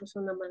él me puso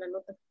una mala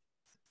nota.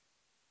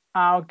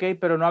 Ah, ok,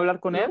 pero no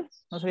hablar con él.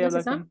 No sería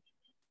hablar con él.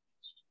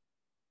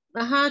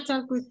 Ajá,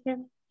 talk with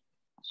him.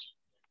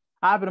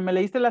 Ah, pero me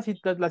leíste la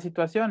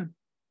situación.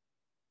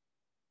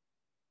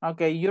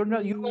 Okay, you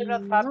were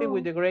not happy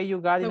with the grade you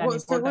got in an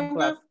important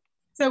class.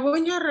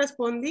 Según yo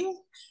respondí.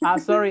 Ah,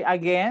 sorry,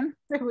 again.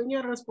 Según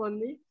yo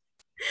respondí.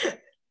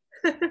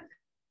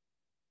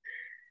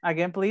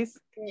 Again, please.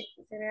 Okay,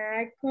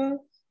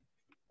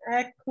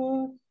 I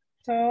could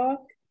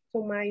talk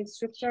to my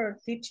instructor or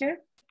teacher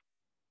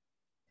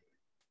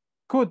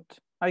Could.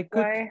 I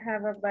could. why I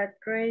have a bad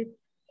grade.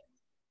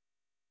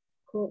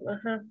 Could,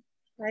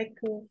 I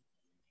could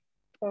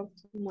talk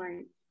to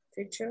my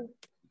teacher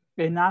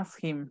And ask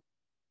him.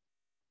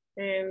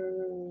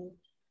 and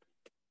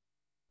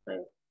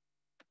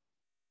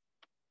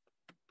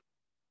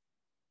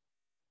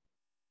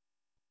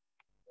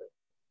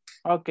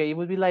Okay, it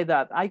would be like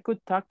that. I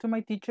could talk to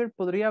my teacher.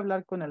 Podría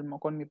hablar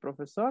con mi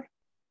profesor.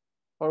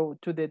 Or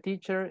to the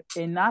teacher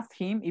and ask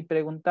him y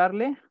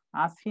preguntarle,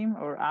 ask him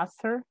or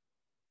ask her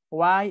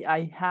why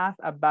I have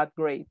a bad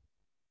grade.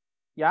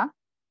 ¿Ya?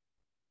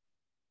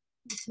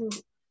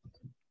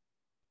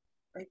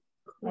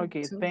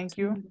 Okay, thank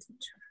you.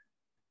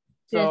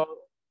 So,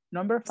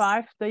 number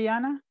 5,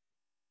 Diana.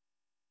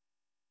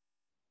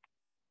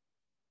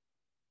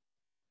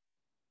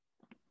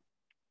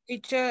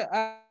 Teacher,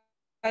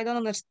 I don't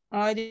understand.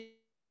 I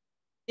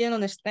didn't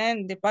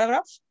understand the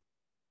paragraph.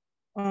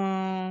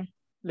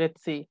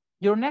 Let's see.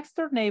 Your next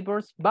door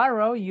neighbors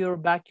borrow your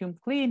vacuum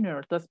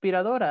cleaner, tu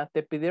aspiradora.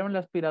 Te pidieron la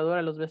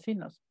aspiradora los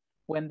vecinos.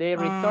 When they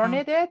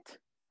returned it,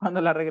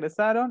 cuando la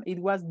regresaron, it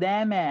was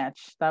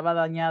damaged. Estaba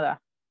dañada.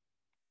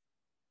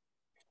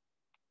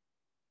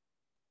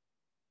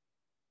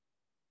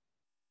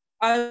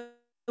 I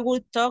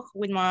will talk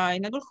with my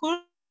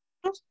neighborhood.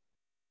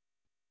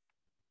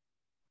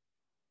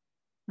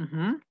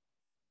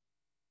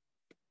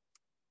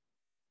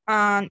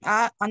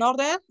 And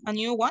order a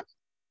new one.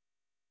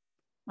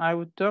 I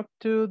would talk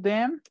to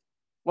them.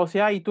 O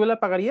sea, ¿y tú la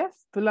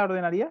pagarías? ¿Tú la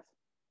ordenarías?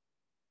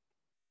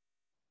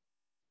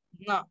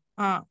 No,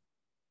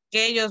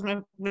 que ellos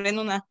me den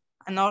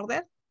an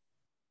order.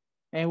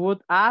 And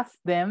would ask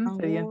them,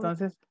 sería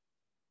entonces,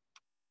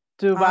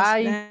 to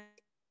buy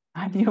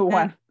a new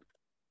one.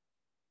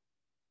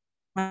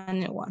 A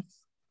new one.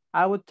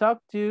 I would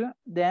talk to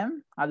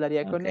them,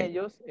 hablaría con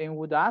ellos, and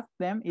would ask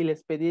them, y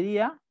les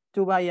pediría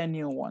to buy a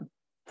new one.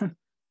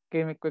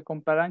 que me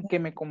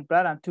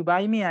compraran, to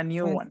buy me a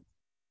new one.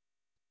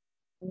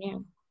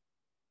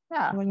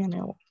 Yeah.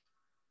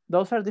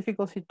 Those are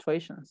difficult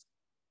situations.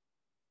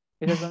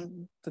 Esas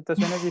son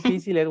situaciones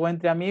difíciles, o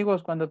entre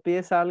amigos, cuando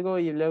pides algo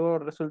y luego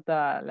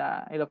resulta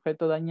el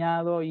objeto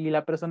dañado y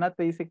la persona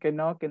te dice que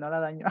no la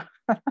dañó.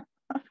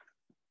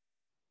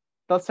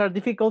 Those are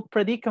difficult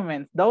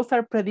predicaments. Those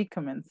are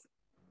predicaments.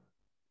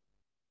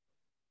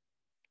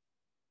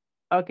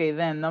 Okay,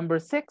 then number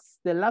 6,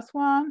 the last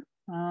one.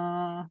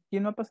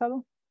 ¿Quién no ha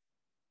pasado?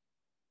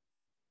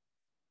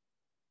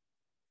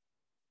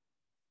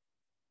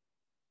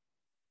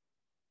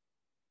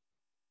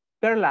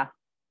 Perla.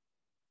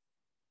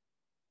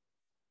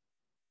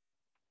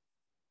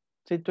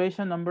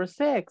 Situation number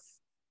 6.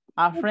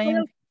 A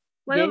friend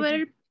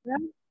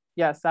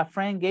a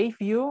friend gave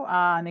you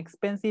an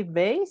expensive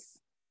vase,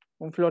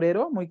 un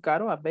florero muy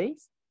caro, a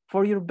vase,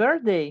 for your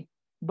birthday,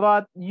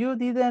 but you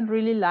didn't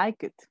really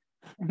like it.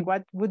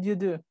 What would you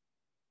do?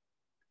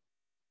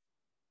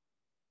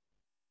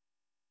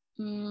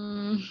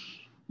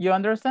 You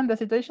understand the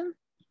situation?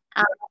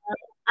 I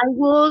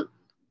will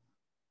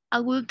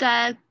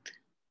talk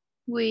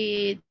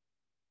with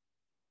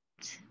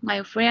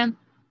my friend.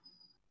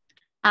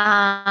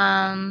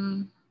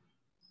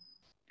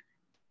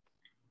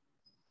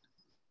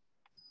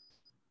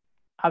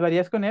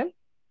 ¿Hablarías con él?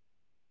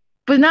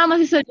 Pues nada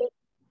más eso.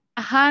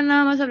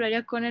 Nada más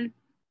hablaría con él.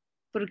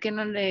 Porque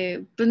no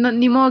le, pues no,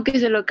 ni modo que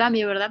se lo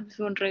cambie, ¿verdad? Es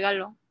un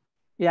regalo.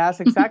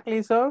 Yes,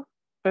 exactly so.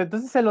 Pero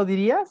entonces se lo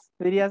dirías,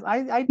 dirías,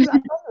 I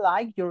don't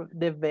like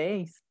the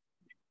vase.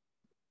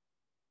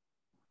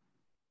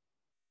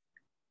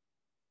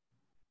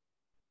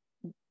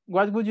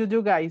 What would you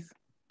do, guys?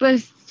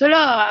 Pues solo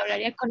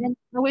hablaría con él.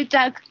 I will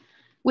talk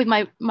with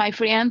my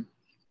friend.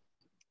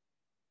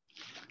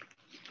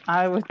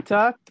 I would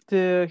talk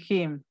to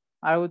him.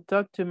 I would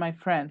talk to my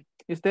friend.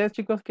 ¿Y ustedes,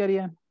 chicos, qué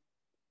harían?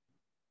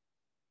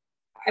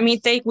 I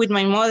mean, take with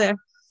my mother.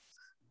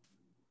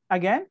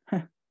 Again?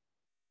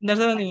 There's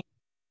only.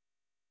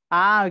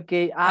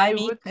 Okay. I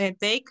would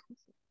take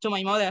to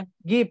my mother.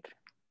 Give.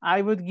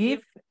 I would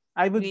give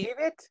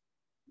it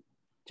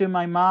to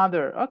my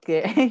mother.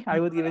 Okay. I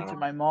would give it to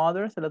my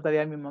mother. Se lo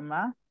daría a mi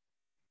mamá.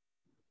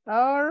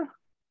 Or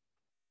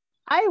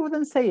I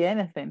wouldn't say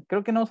anything.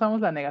 Creo que no usamos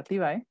la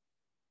negativa, ¿eh?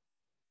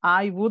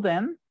 I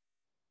wouldn't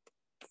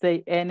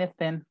say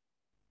anything.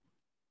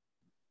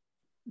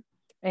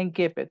 And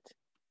keep it.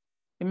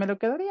 Y me lo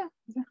quedaría.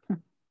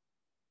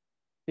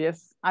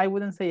 Yes, I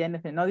wouldn't say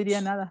anything. No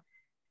diría nada.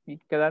 Y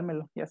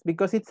quedármelo. Yes,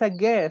 because it's a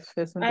gift.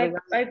 Es un regalo.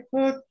 I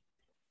put...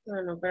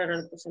 No, pero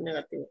no puse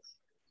negativo.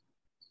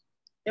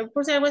 Yo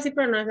puse algo así,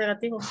 pero no es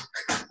negativo.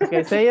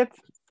 Okay, say it.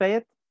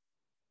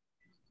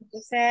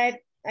 You said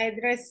I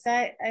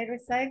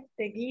receive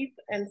the gift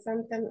and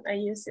sometimes I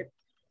use it.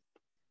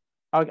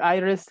 Okay, I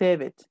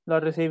receive it. Lo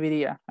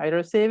recibiría. I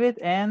receive it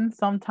and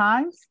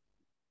sometimes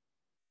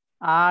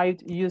I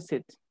use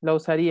it. Lo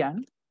usaría.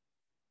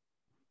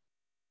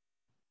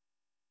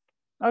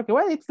 Okay,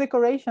 well, it's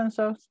decoration,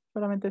 so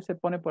solamente se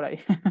pone por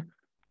ahí.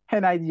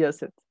 And I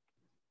use it.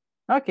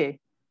 Okay,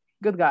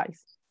 good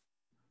guys.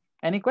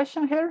 Any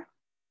question here?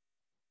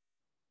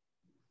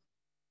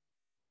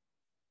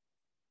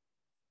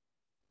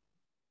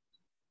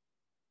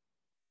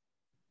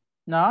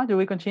 No, do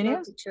we continue?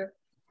 No, teacher.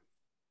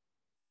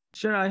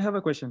 Sure, I have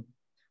a question.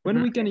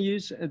 When we can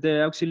use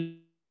the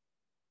auxiliary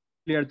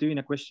do in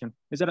a question?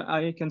 Is that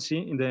I can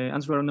see in the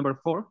answer number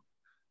 4,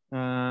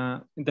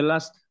 in the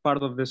last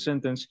part of the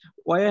sentence,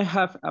 why I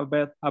have a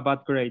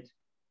bad grade.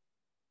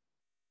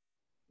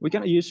 We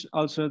can use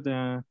also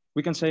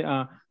we can say,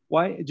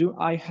 why do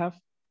I have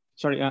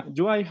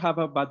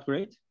a bad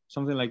grade?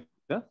 Something like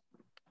that.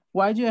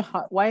 Why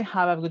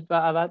have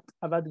a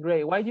bad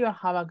grade? Why do you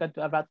have a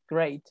bad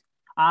grade?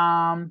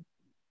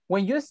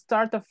 When you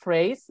start a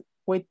phrase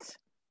with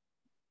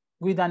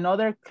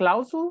another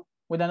clause,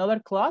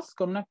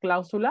 con una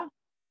cláusula,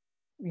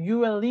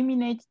 you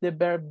eliminate the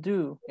verb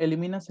do.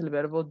 Eliminas el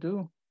verbo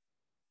do.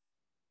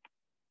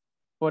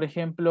 Por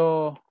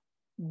ejemplo,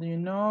 do you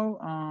know,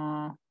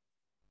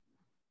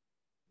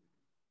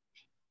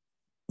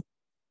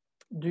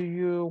 do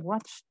you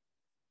watch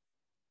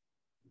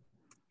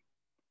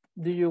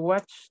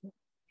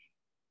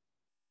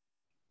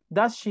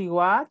does she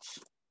watch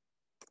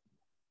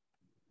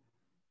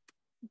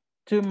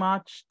too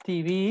much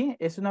TV?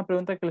 Es una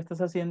pregunta que le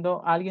estás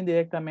haciendo a alguien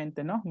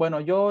directamente, ¿no?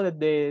 Bueno, yo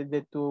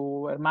de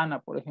tu hermana,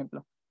 por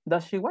ejemplo.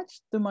 Does she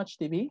watch too much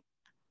TV?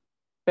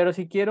 Pero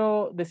si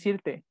quiero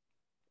decirte,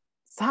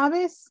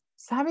 ¿sabes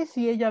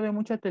si ella ve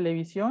mucha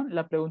televisión?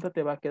 La pregunta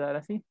te va a quedar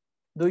así.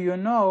 Do you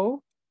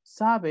know?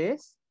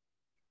 ¿Sabes?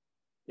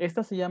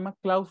 Esta se llama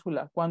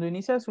cláusula. Cuando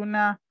inicias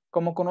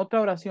como con otra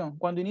oración,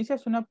 cuando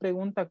inicias una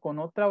pregunta con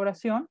otra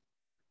oración,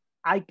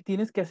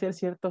 tienes que hacer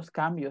ciertos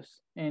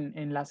cambios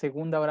en la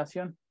segunda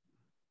oración.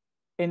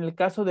 En el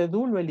caso de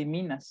do, lo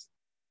eliminas.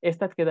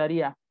 Esta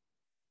quedaría.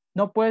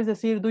 No puedes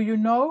decir, do you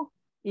know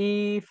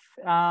if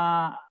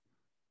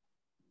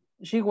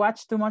she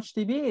watched too much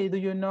TV? Do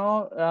you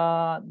know,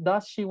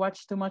 does she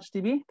watch too much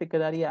TV? Te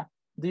quedaría,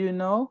 do you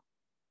know?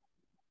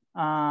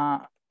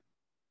 Bueno,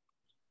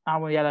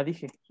 ya la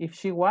dije. If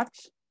she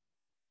watch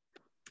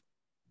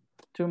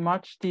too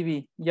much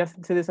TV. Ya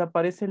se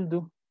desaparece el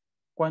do.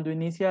 Cuando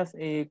inicias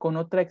con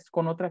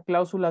otra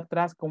cláusula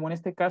atrás, como en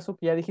este caso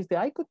que ya dijiste,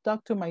 I could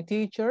talk to my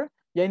teacher,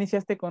 ya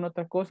iniciaste con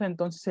otra cosa,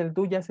 entonces el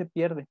do ya se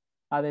pierde.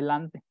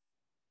 Adelante.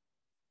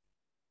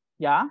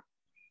 ¿Ya?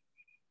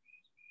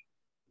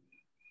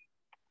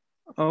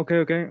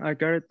 Okay, I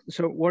got it.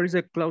 So what is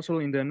the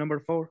clausule in the number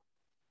 4?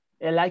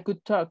 El I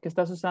could talk, que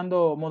estás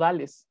usando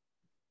modales.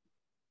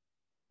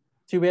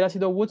 Si hubiera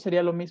sido would,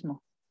 sería lo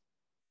mismo.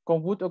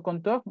 Con would o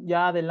con talk,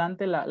 ya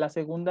adelante la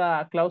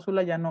segunda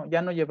cláusula ya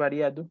no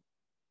llevaría do.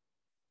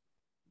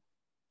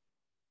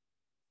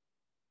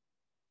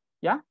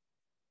 ¿Ya?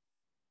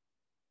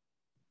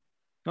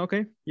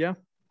 Okay, yeah.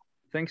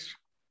 Thanks.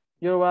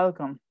 You're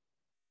welcome.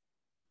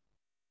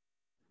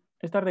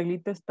 Esta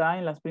reglita está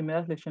en las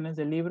primeras lecciones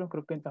del libro,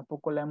 creo que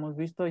tampoco la hemos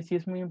visto y sí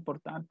es muy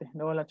importante,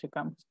 luego la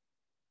checamos.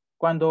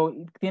 Cuando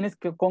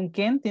con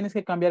quién tienes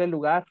que cambiar el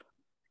lugar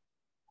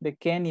de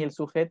quién y el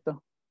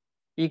sujeto.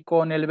 Y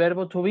con el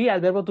verbo to be,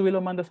 al verbo to be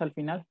lo mandas al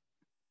final.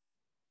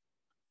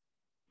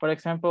 For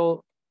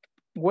example,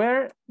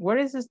 where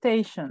is the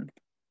station?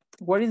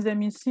 Where is the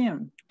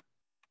museum?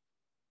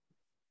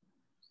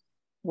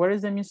 Where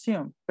is the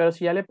museum? Pero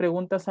si ya le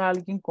preguntas a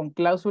alguien con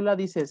cláusula,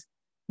 dices,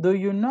 do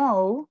you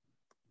know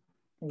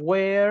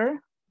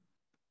where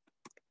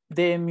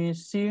the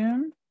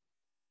museum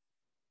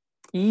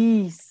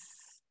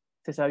is?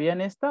 ¿Se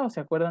sabían esta o se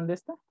acuerdan de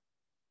esta?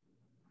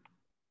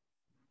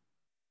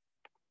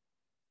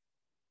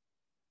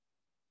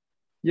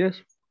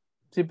 Yes.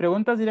 Si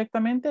preguntas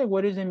directamente,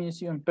 where is the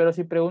museum? Pero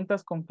si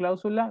preguntas con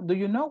cláusula, do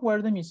you know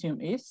where the museum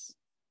is?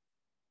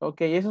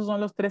 Ok, esos son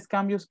los 3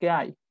 cambios que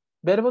hay.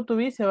 Verbo to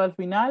be se va al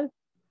final.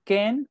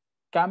 Can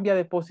cambia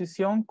de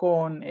posición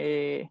con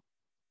el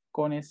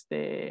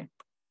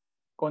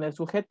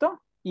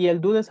sujeto y el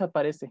do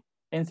desaparece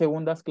en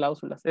segundas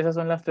cláusulas. Esas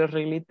son las 3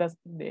 reglitas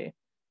de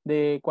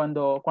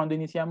cuando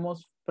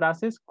iniciamos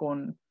frases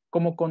cuando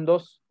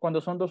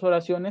son 2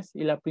 oraciones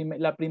y la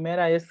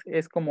primera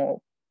es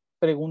como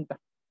pregunta.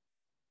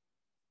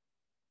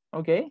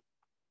 ¿Ok?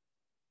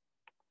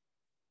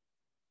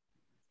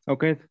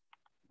 Okay,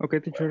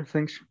 teacher,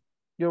 thanks.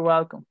 You're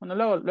welcome. Bueno,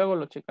 luego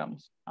lo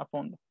checamos a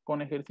fondo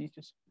con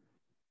ejercicios.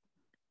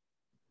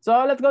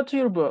 So let's go to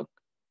your book.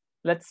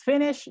 Let's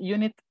finish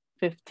unit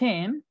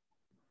 15.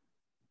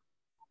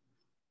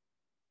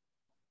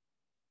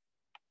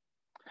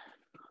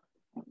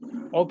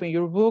 Open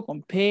your book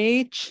on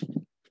page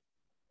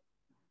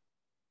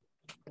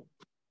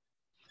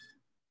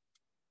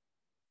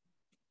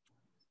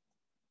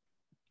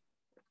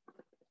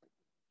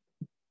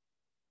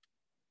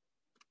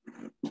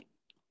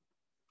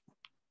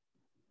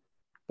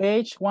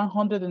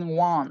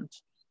 101.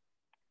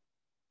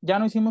 Ya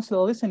no hicimos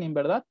el listening,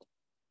 ¿verdad?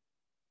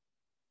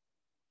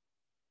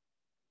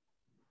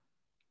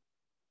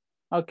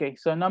 Okay,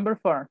 so number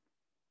 4.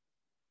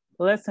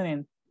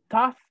 Listening.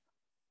 Tough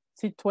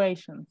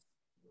situations.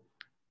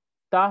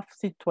 Tough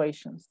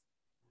situations.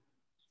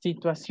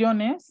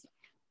 Situaciones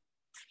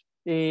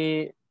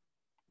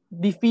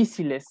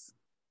difíciles.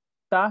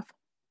 Tough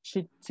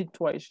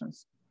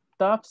situations.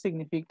 Tough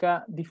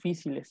significa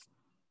difíciles.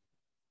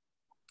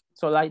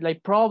 So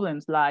like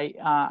problems, like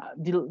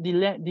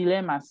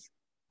dilemmas.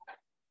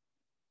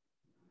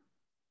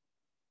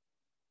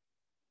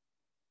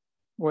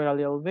 Wait a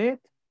little bit.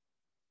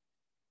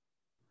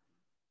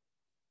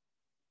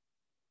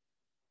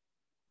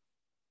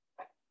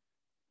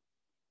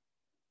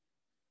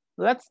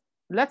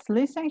 Let's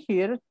listen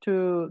here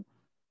to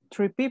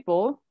 3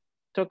 people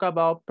talk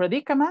about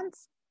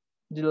predicaments,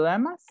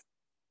 dilemmas,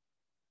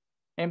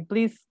 and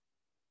please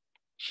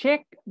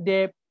check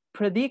the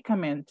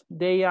predicament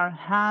they are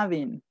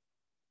having.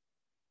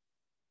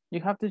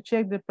 You have to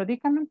check the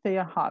predicament they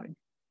are having.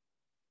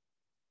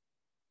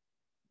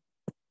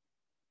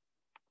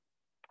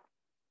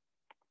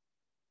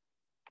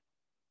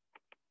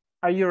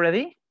 Are you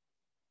ready?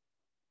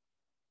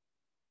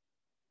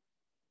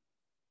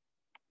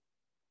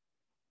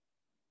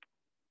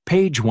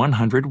 Page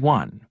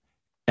 101,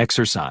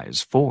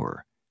 Exercise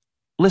 4,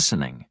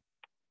 Listening,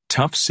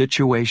 Tough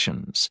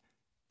Situations,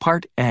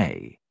 Part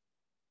A.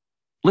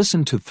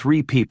 Listen to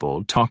 3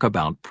 people talk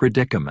about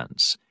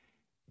predicaments.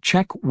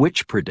 Check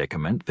which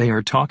predicament they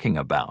are talking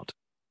about.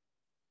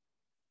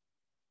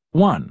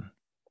 1.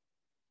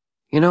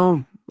 You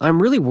know,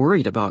 I'm really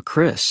worried about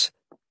Chris.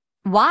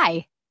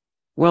 Why?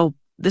 Well,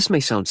 this may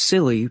sound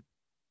silly,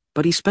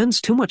 but he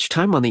spends too much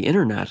time on the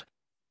internet.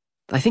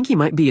 I think he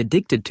might be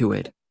addicted to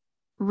it.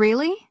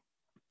 Really?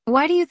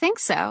 Why do you think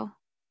so?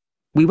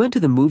 We went to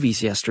the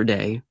movies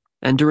yesterday,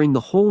 and during the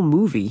whole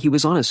movie he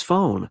was on his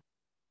phone.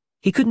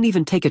 He couldn't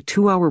even take a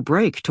 2-hour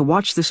break to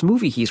watch this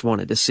movie he's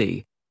wanted to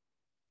see.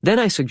 Then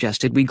I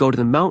suggested we go to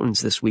the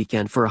mountains this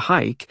weekend for a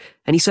hike,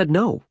 and he said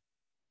no.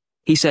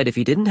 He said if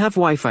he didn't have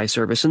Wi-Fi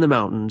service in the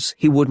mountains,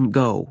 he wouldn't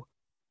go.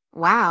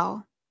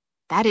 Wow,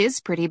 that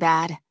is pretty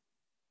bad.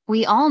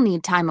 We all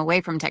need time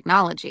away from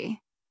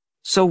technology.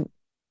 So,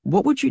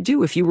 what would you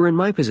do if you were in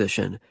my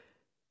position?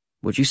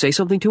 Would you say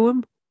something to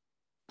him?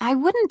 I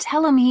wouldn't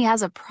tell him he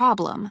has a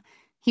problem.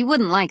 He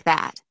wouldn't like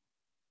that.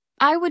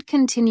 I would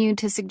continue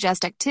to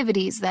suggest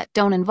activities that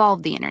don't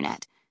involve the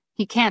internet.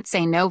 He can't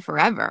say no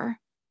forever.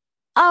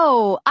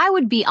 Oh, I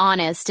would be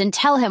honest and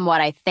tell him what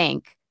I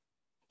think.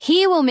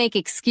 He will make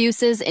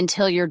excuses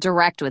until you're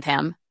direct with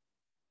him.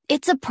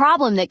 It's a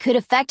problem that could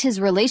affect his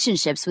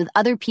relationships with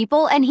other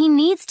people, and he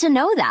needs to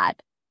know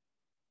that.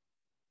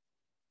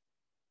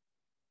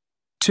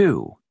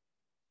 2.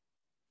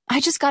 I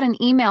just got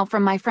an email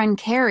from my friend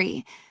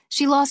Carrie.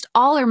 She lost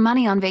all her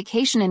money on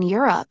vacation in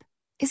Europe.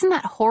 Isn't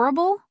that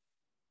horrible?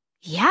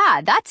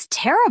 Yeah, that's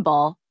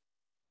terrible.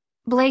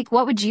 Blake,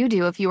 what would you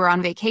do if you were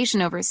on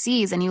vacation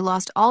overseas and you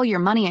lost all your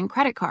money and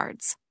credit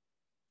cards?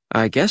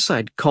 I guess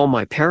I'd call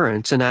my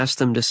parents and ask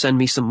them to send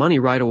me some money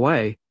right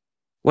away.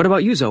 What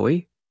about you,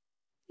 Zoe?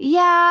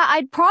 Yeah,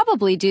 I'd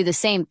probably do the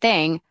same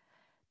thing.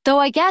 Though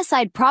I guess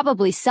I'd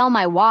probably sell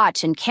my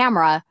watch and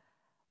camera.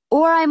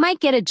 Or I might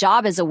get a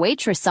job as a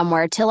waitress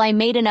somewhere till I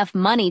made enough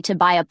money to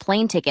buy a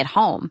plane ticket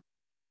home.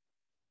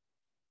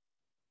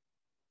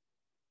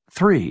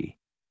 3.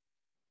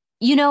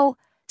 You know,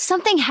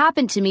 something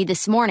happened to me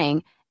this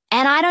morning,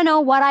 and I don't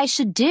know what I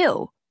should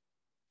do.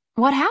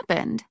 What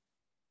happened?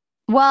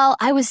 Well,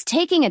 I was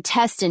taking a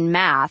test in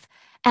math,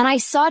 and I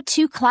saw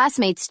 2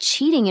 classmates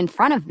cheating in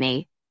front of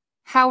me.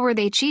 How were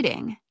they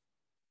cheating?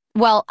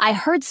 Well, I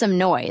heard some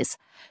noise,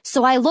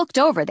 so I looked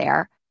over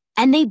there,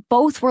 and they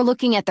both were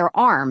looking at their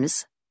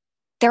arms.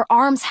 Their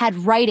arms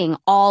had writing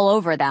all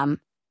over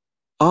them.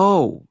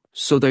 Oh,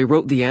 so they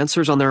wrote the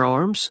answers on their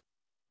arms?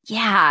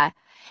 Yeah,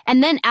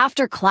 and then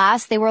after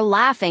class they were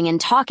laughing and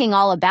talking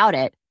all about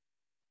it.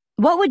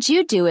 What would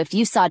you do if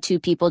you saw 2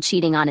 people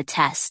cheating on a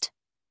test?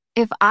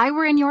 If I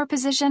were in your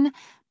position,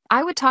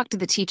 I would talk to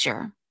the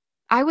teacher.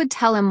 I would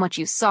tell him what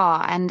you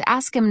saw and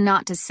ask him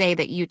not to say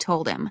that you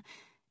told him.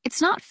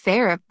 It's not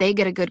fair if they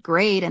get a good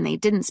grade and they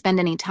didn't spend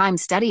any time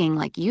studying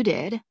like you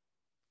did.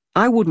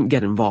 I wouldn't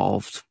get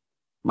involved.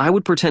 I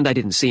would pretend I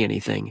didn't see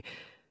anything.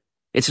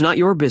 It's not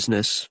your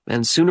business,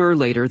 and sooner or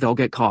later they'll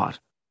get caught.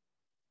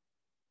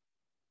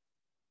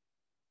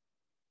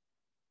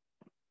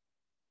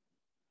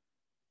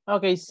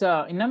 Okay,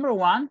 so in number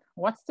 1,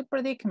 what's the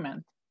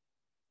predicament?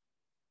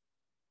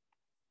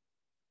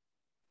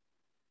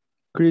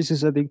 Chris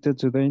is addicted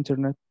to the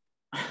internet.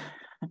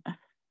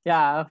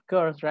 Yeah, of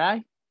course,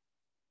 right?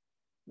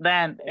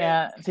 Then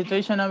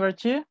situation number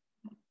 2.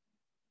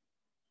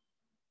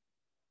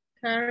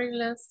 Carrie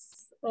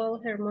lost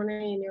all her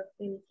money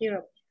in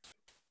Europe.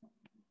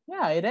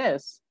 Yeah, it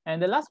is.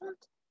 And the last one?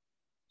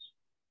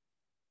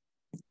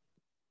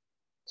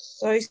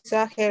 So is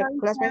her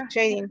classmate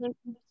cheating.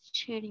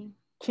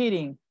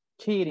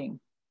 Cheating.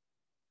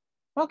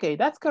 Okay,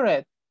 that's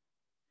correct.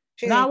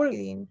 Now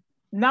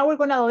we're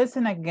gonna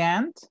listen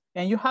again,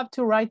 and you have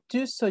to write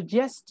 2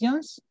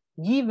 suggestions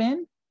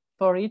given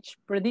for each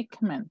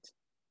predicament.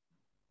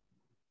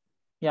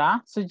 Yeah,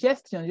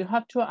 suggestions. You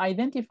have to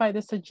identify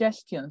the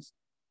suggestions.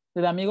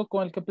 El amigo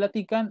con el que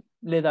platican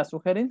le da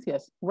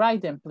sugerencias.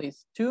 Write them,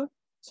 please. 2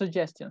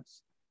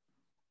 suggestions.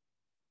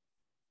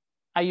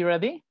 Are you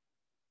ready?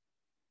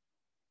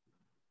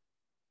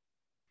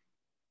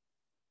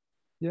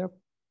 Yep.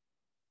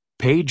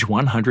 Page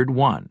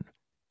 101.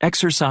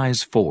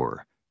 Exercise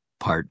 4.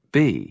 Part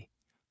B.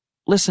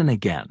 Listen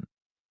again.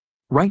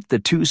 Write the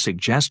 2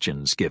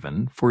 suggestions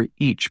given for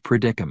each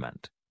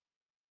predicament.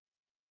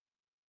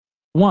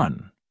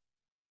 1.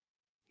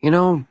 You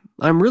know,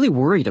 I'm really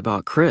worried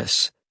about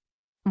Chris.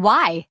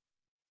 Why?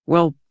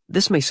 Well,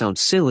 this may sound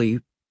silly,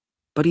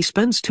 but he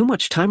spends too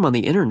much time on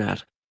the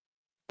internet.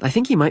 I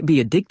think he might be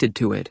addicted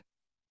to it.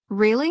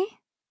 Really?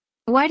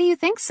 Why do you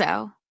think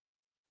so?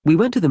 We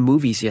went to the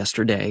movies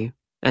yesterday,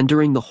 and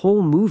during the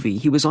whole movie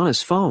he was on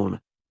his phone.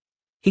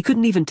 He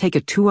couldn't even take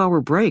a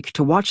 2-hour break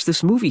to watch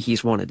this movie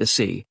he's wanted to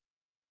see.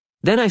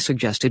 Then I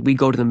suggested we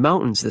go to the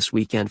mountains this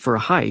weekend for a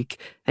hike,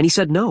 and he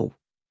said no.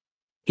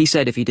 He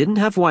said if he didn't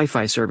have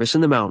Wi-Fi service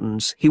in the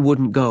mountains, he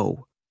wouldn't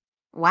go.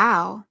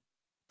 Wow,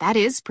 that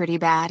is pretty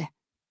bad.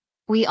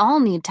 We all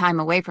need time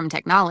away from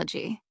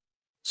technology.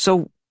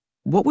 So,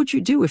 what would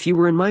you do if you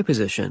were in my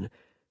position?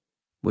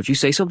 Would you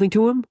say something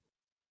to him?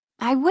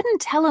 I wouldn't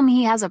tell him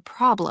he has a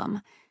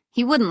problem.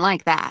 He wouldn't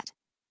like that.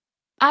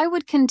 I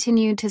would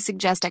continue to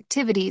suggest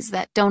activities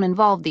that don't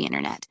involve the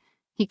internet.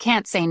 He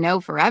can't say no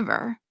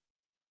forever.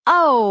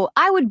 Oh,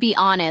 I would be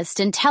honest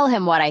and tell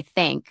him what I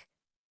think.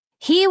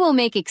 He will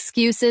make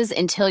excuses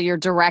until you're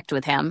direct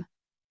with him.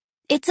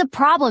 It's a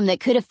problem that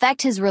could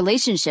affect his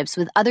relationships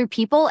with other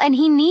people, and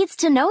he needs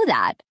to know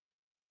that.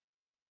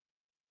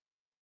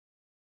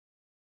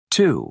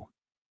 2.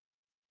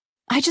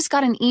 I just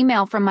got an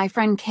email from my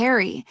friend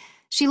Carrie.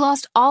 She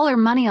lost all her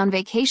money on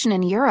vacation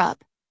in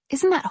Europe.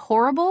 Isn't that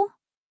horrible?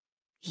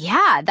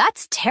 Yeah,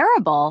 that's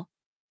terrible.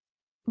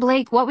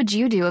 Blake, what would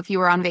you do if you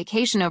were on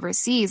vacation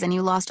overseas and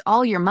you lost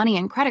all your money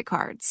and credit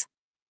cards?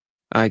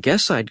 I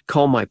guess I'd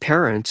call my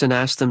parents and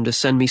ask them to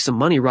send me some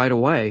money right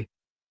away.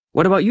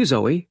 What about you,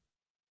 Zoe?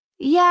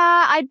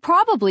 Yeah, I'd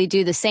probably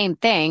do the same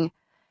thing.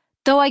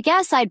 Though I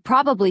guess I'd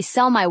probably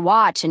sell my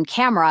watch and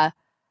camera.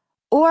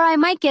 Or I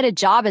might get a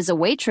job as a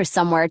waitress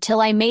somewhere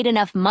till I made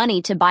enough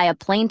money to buy a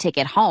plane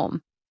ticket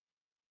home.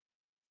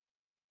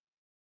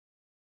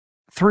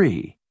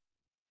 3.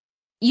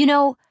 You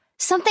know,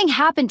 something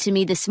happened to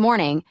me this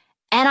morning,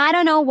 and I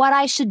don't know what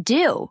I should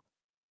do.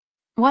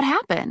 What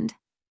happened?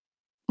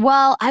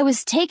 Well, I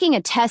was taking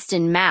a test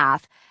in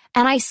math,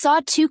 and I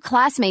saw 2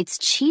 classmates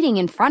cheating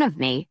in front of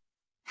me.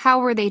 How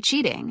were they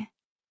cheating?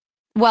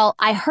 Well,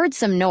 I heard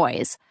some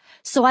noise,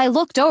 so I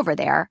looked over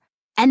there,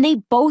 and they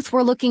both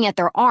were looking at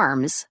their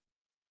arms.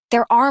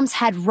 Their arms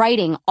had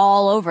writing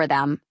all over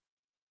them.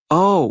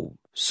 Oh,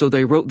 so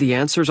they wrote the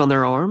answers on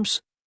their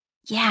arms?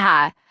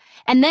 Yeah,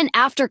 and then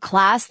after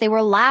class they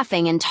were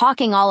laughing and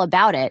talking all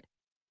about it.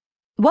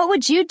 What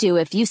would you do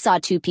if you saw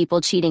 2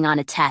 people cheating on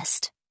a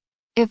test?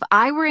 If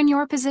I were in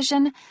your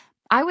position,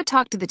 I would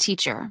talk to the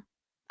teacher.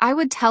 I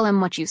would tell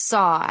him what you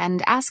saw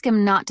and ask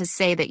him not to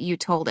say that you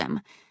told him.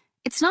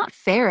 It's not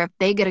fair if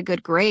they get a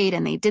good grade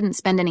and they didn't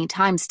spend any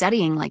time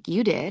studying like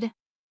you did.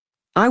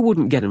 I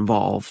wouldn't get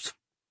involved.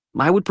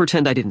 I would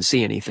pretend I didn't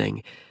see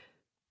anything.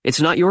 It's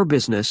not your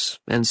business,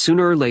 and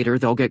sooner or later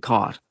they'll get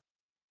caught.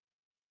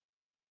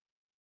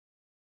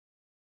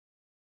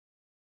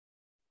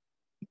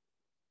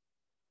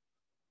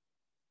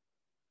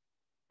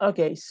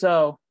 Okay,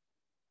 so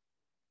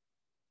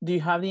do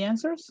you have the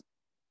answers?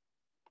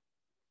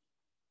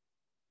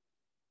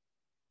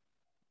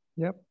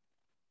 Yep.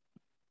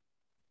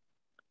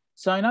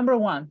 So number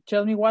 1,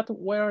 tell me what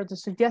were the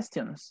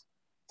suggestions?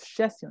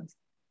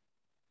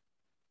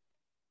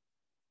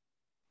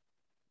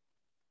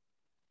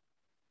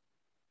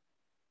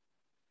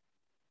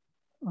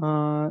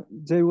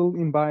 They will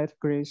invite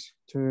Chris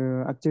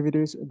to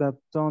activities that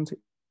don't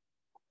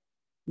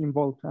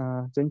involve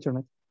the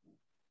internet.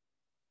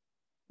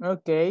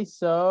 Okay,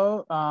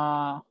 so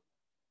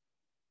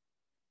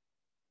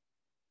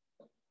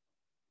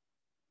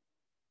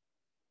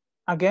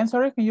again,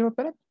 sorry, can you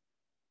repeat it?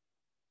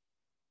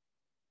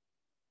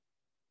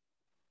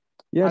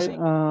 Yes,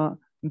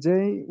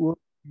 they will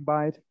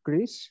invite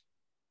Chris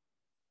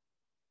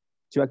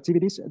to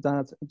activities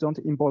that don't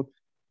involve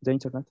the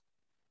internet.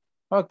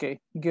 Okay,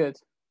 good.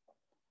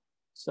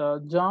 So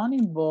don't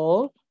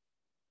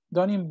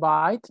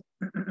invite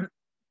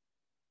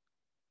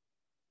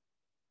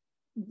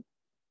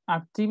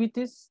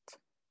activities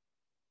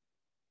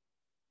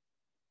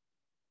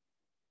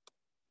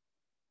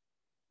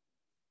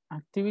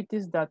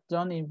that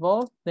don't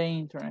involve the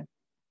internet.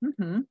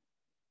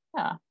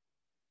 Yeah.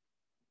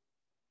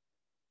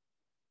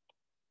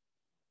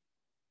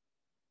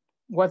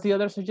 What's the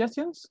other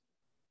suggestions?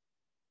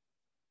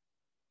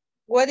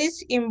 What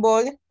is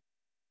involved?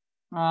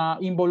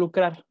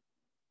 Involucrar.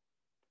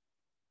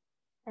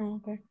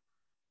 Okay.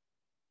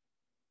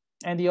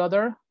 And the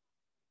other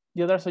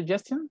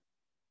suggestion?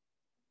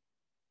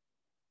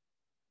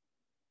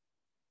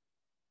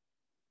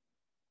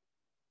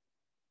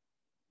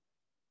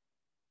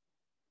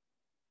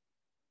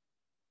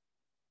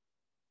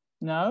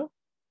 No?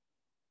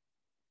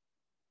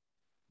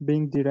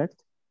 Being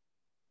direct.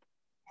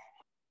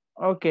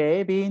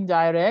 Okay, being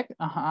direct.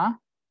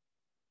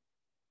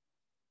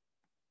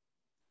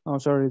 Oh,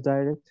 sorry,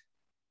 direct.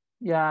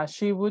 Yeah,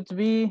 she would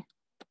be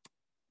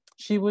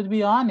she would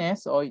be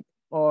honest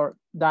or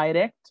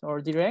direct.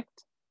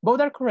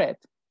 Both are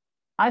correct.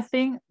 I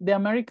think the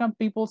American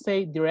people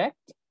say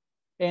direct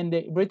and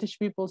the British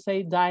people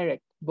say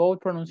direct. Both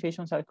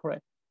pronunciations are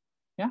correct.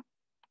 Yeah.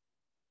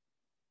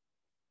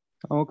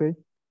 Okay.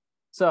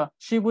 So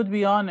she would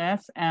be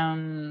honest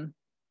and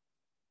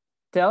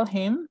tell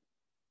him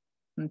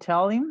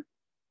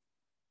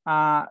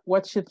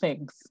what she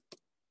thinks.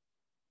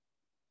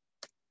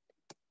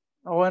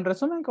 O en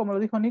resumen, como lo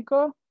dijo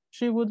Nico,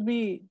 she would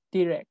be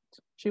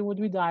direct. She would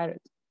be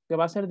direct. Te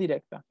va a ser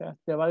directa. O sea,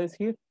 te va a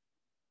decir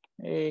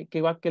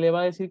que le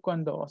va a decir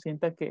cuando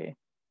sienta que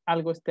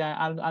algo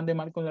ande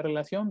mal con la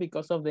relación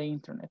because of the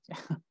internet.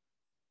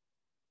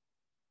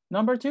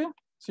 Number 2,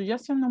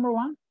 suggestion number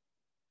 1.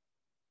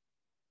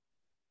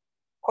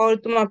 Call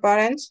to my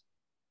parents.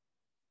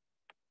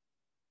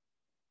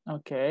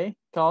 Okay,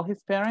 call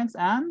his parents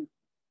and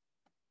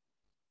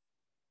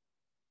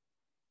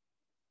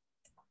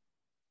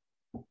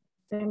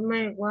Send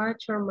my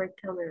watch or my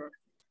camera.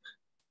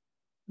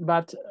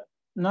 But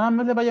nada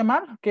más le va a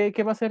llamar.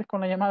 ¿Qué va a hacer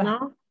con la llamada?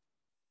 No.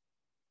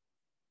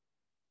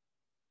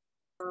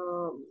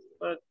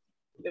 But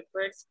the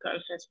first call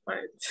his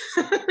parents.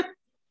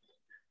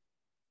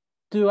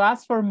 To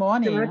ask for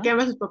money. Primero que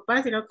llama a sus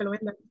papás y luego que lo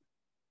vendan.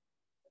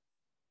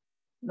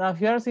 No,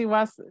 first he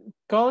was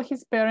call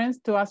his parents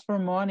to ask for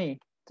money.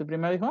 So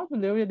primero dijo,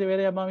 pues le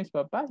debería llamar a mis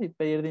papás y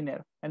pedir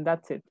dinero. And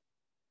that's it.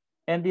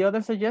 And the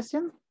other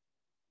suggestion?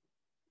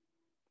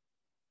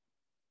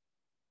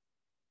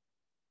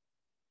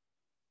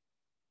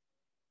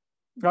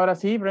 Ahora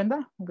sí,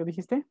 Brenda, ¿qué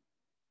dijiste?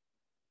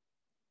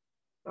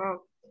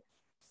 Oh.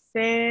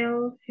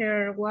 Sell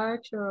her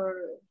watch or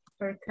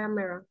her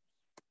camera.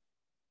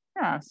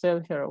 Yeah,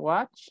 sell her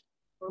watch.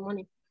 For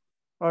money.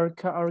 Or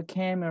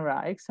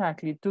camera,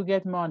 exactly, to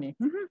get money.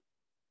 Mm-hmm.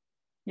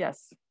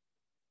 Yes.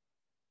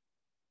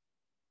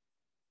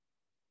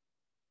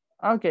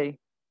 Okay.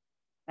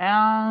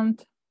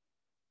 And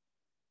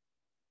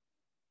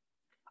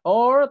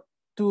or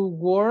to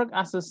work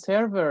as a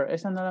server.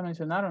 Esa no la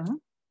mencionaron, ¿no?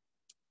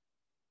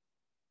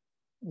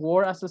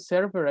 Work as a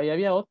server. Ahí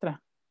había otra.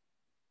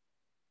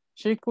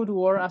 She could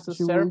work as a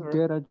server. She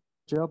will get a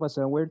job as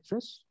a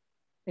waitress.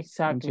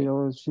 Exactly.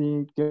 Until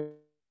she get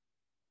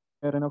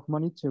enough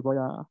money to buy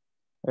a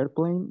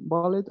airplane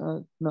wallet.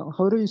 No,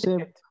 how do you say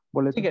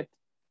wallet? Ticket.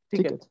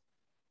 Ticket.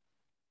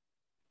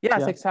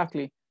 Yes, Yeah.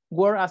 exactly.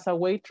 Work as a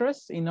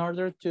waitress in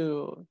order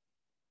to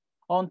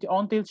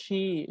until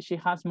she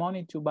has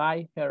money to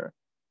buy her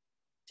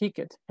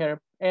ticket, her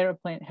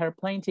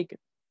plane ticket.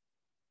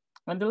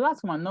 And the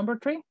last one, number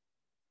 3.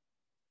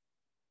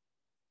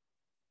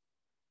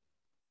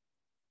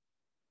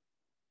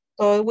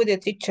 Talk with the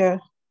teacher.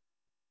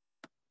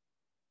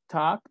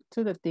 Talk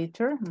to the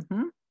teacher.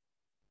 Mm-hmm.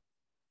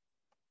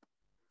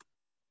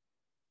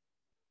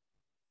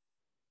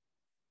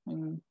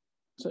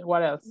 So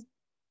what else?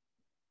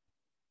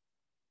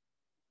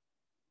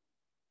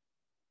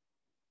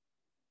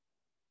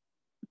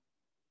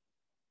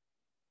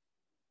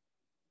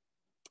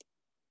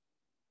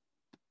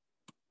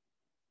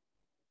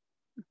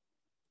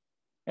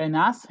 And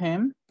ask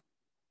him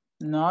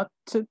not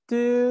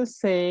to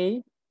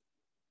say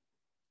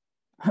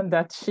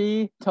that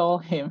she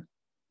told him.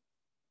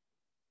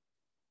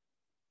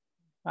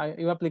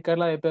 Iba a aplicar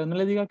la de, pero no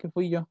le diga que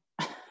fui yo.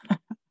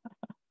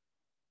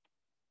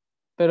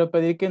 Pero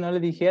pedir que no le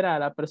dijera a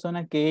la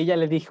persona que ella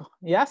le dijo.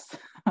 Yes?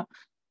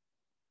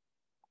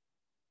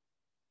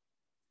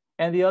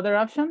 And the other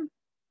option?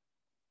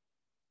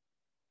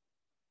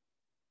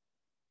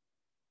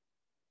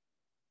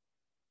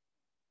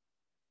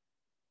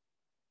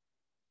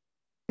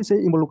 Say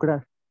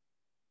involucrar.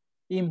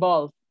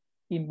 Involve.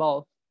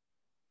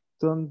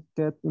 Don't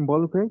get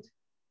involved, right?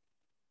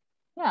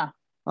 Yeah.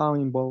 I'm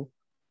involved.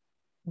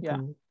 Yeah.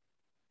 Okay.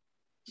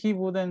 He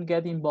wouldn't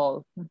get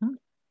involved. Mm-hmm.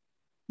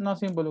 No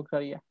se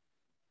involucraría.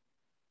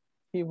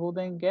 He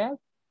wouldn't get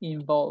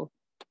involved.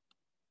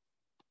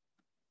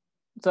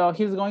 So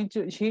he's going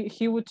to,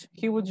 he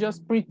would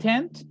just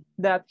pretend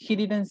that he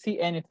didn't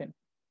see anything.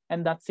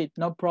 And that's it,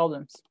 no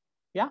problems.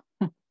 Yeah?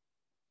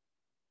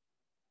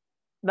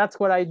 That's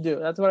what I do.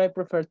 That's what I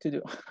prefer to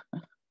do.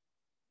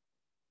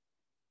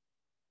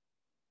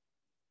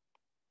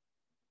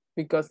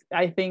 Because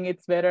I think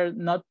it's better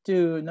not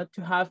to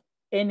have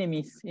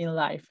enemies in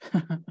life.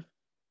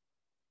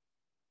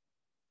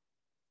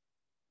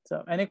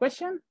 So, any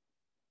question?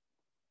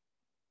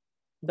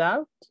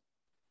 Doubt?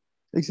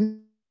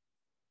 ¿Existe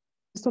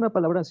una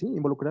palabra así,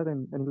 involucrar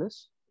en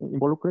inglés?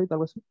 Involucrate,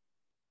 algo así.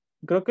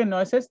 Creo que no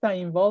es esta,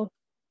 involve.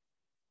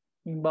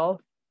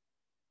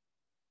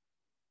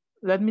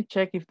 Let me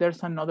check if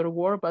there's another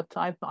word, but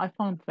I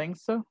don't think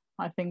so.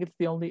 I think it's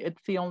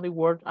the only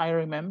word I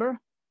remember.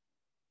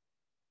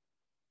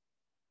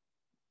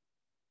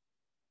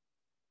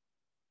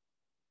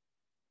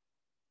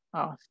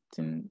 Oh, it's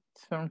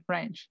from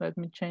French. Let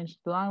me change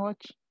the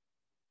language.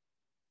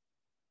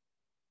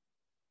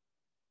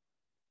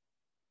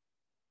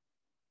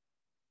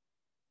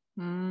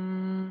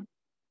 No,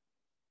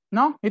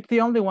 it's the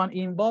only one,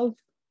 involve.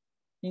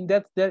 In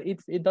that,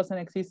 it doesn't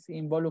exist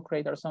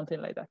involucrate or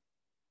something like that.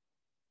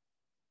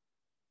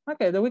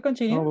 Okay, do we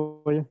continue?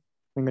 Oh, oye,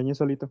 me engañé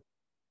solito.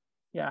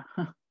 Yeah.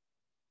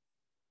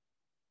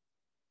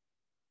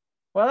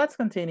 Well, let's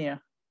continue.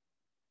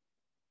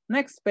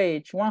 Next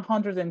page,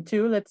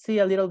 102. Let's see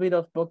a little bit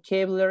of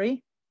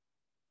vocabulary.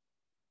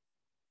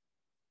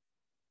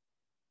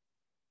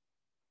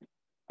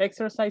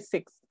 Exercise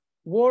 6.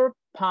 Word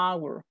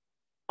power.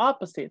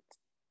 Opposite.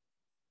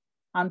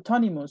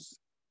 Antonyms.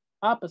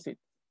 Opposite.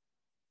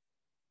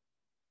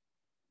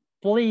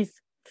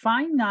 Please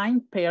find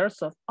 9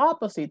 pairs of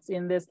opposites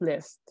in this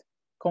list.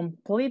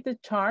 Complete the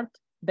chart,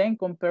 then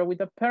compare with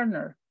a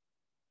partner.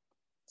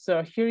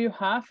 So here you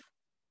have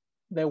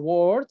the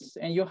words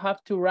and you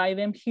have to write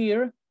them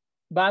here,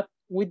 but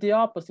with the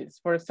opposites.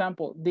 For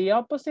example, the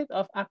opposite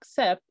of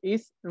accept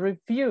is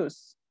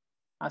refuse.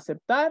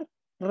 Aceptar,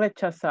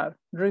 rechazar,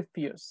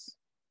 refuse.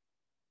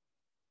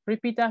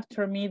 Repeat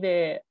after me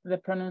the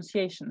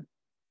pronunciation.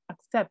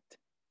 Accept.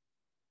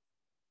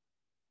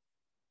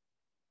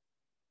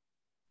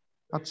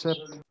 Accept.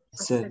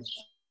 Accept.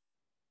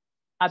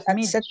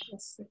 Admit.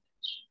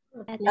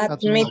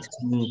 Admit.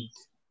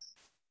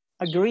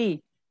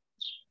 Agree.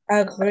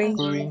 Agree.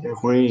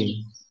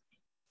 Agree.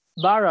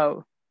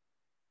 Borrow.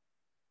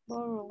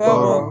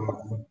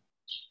 Borrow.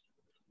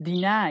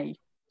 Deny.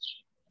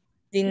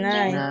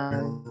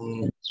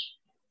 Deny.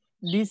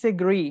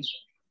 Disagree.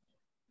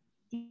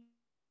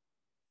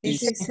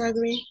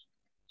 Disagree.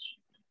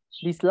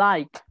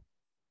 Dislike.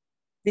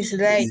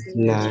 Dislike.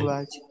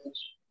 Dislike.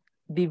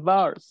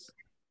 Divorce.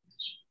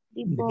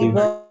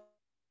 Divorce.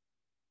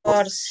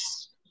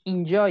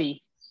 Enjoy.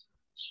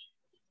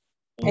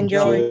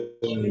 Enjoy.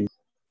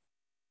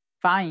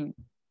 Fine.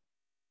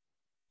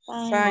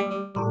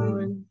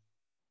 Fine.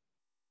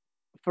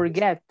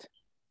 Forget.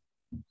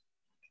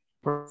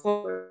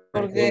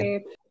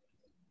 Forget.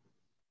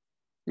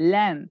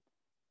 Lend.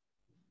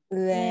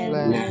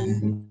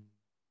 Lend.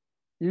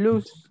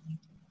 Lose.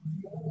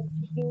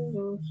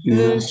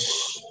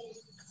 Lose.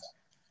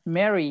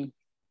 Marry.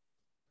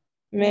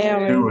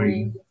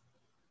 Marry.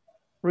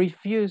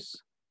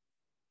 Refuse.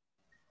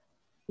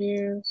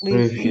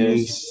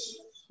 Refuse.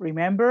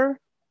 Remember.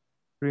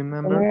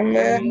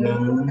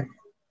 Remember.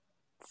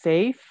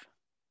 Save.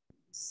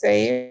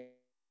 Save.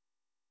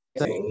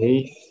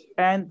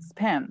 And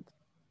spend.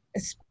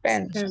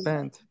 Spend.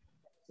 Spend.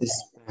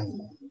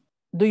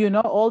 Do you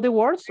know all the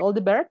words, all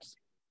the verbs?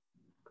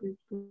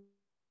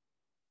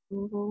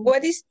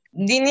 What is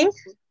deny?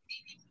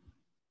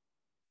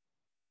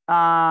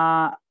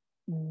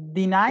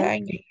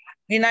 Deny.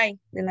 Deny.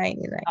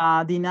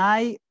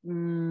 Deny.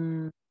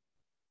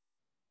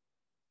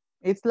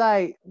 It's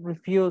like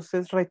refuse.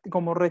 Es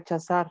como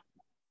rechazar.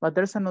 But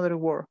there's another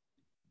word.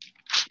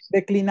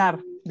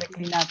 Declinar.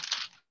 Declinar.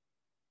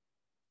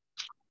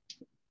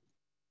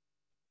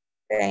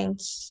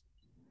 Thanks.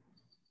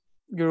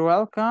 You're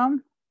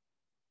welcome.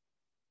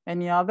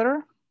 Any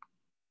other?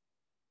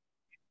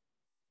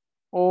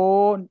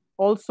 O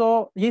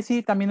also, y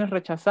sí, también es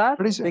rechazar.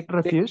 Refuse.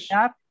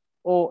 Declinar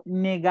o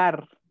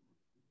negar.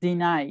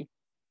 Deny.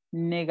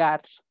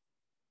 Negar.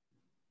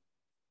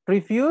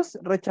 Refuse,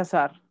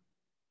 rechazar.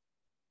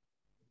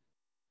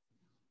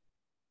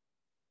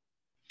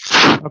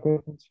 Okay.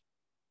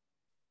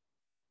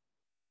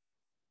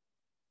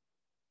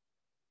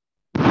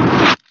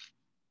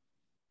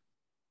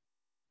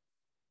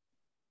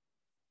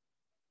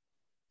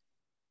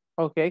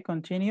 Okay,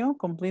 continue.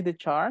 Complete the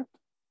chart.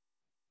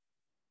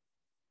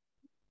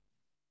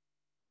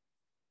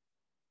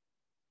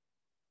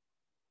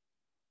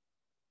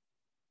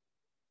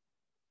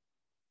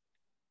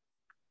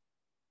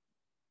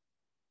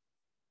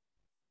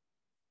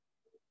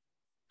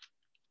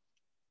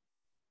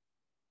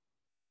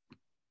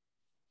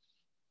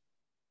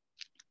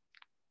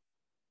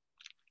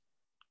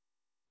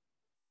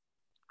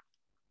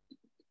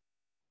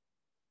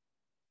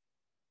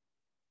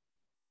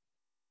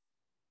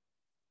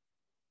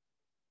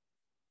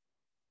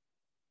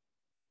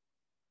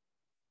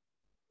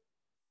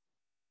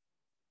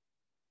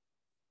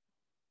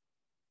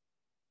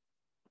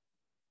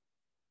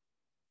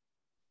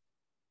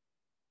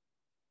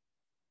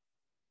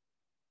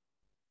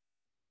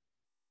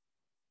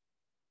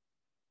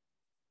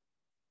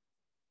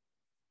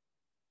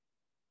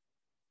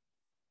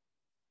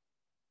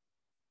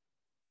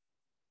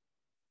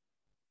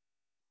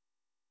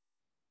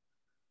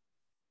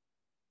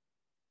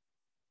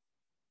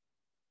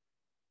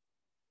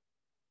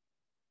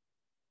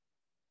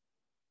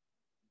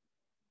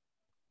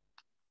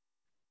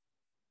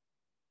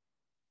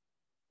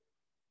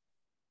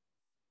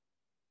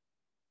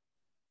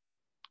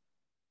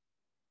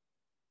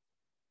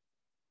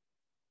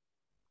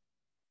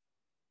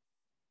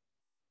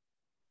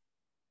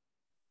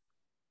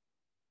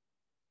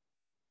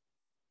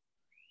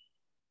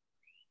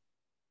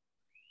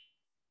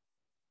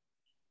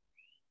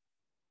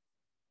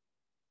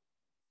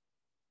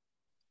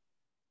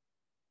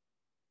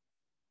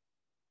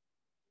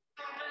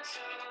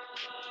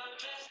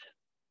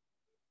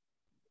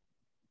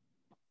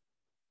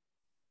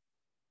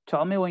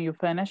 Tell me when you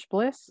finish,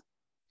 please.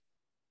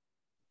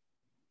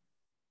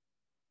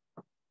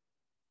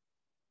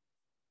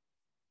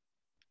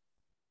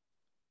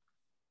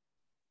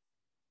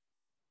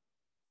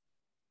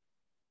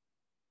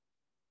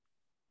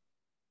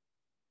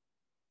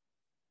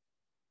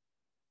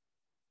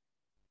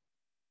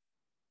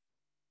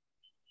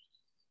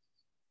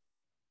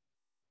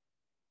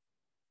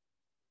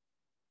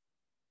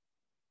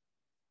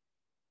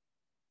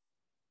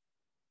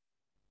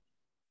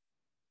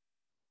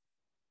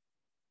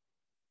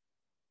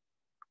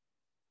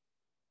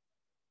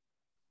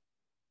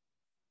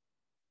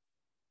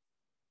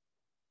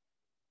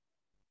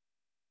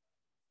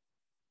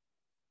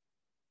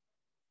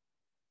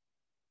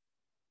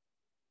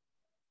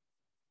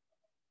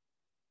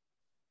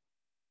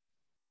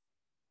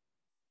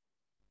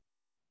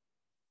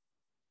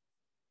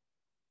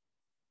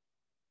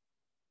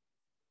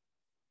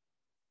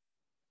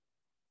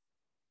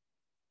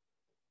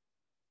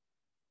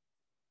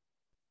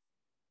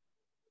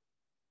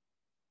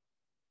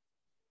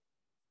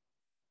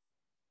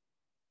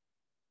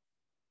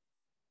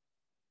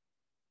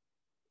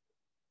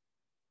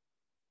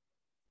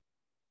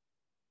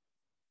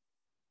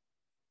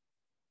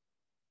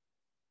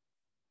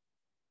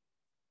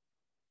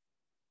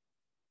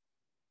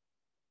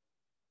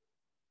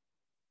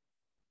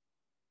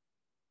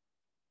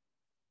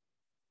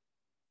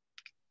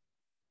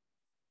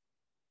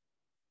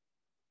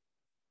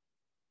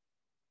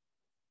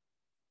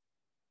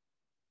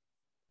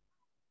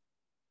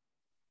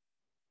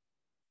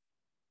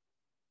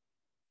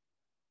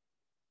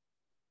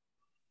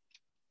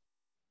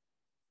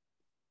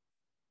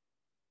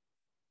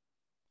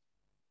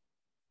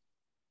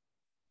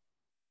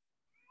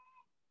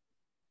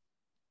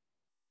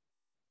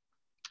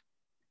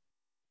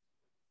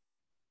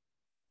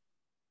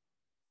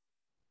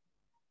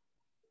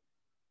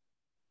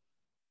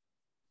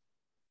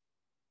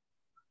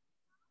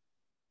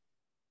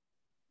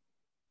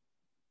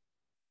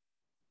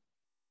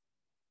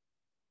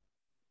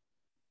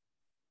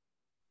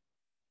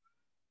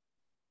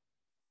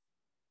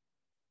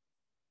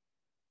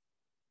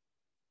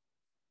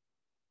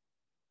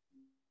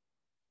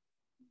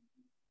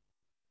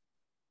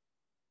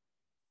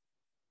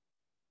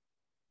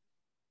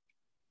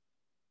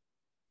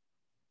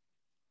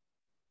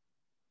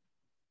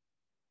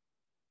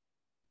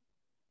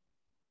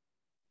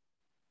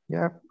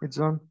 Yeah, it's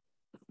on.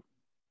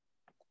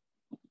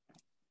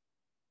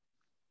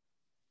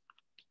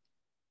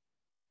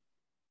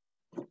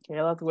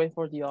 Okay, let's wait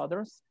for the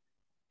others.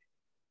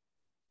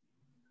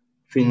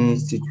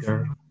 Finish,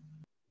 teacher.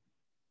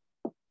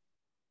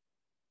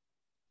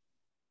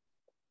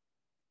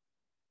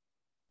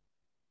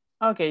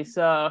 Okay,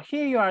 so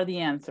here you are the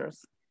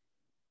answers.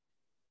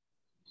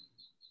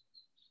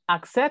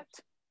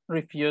 Accept,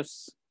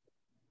 refuse.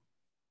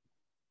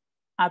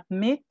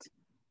 Admit,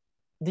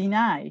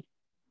 deny.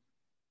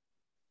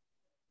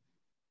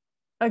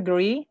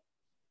 Agree,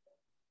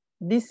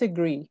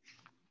 disagree.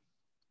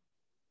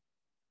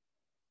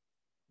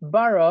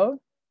 Borrow,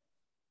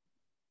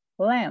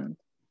 lend.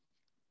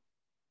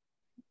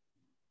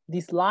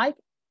 Dislike,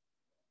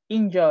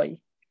 enjoy.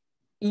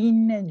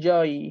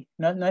 Enjoy.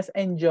 No, no es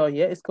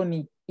enjoy, es con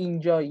I.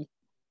 Enjoy.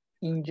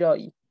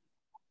 Enjoy.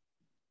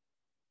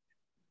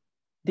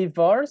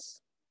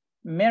 Divorce,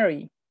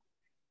 marry.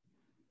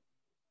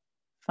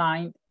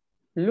 Find,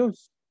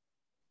 lose.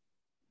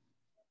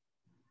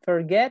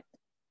 Forget,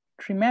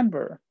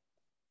 remember.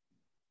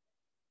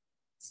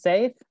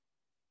 Save,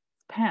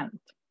 spend.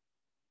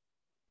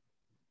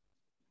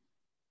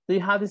 Do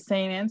you have the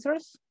same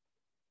answers?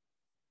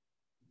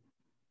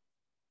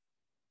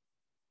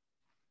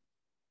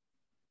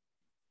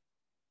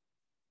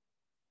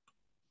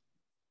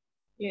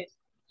 Yes.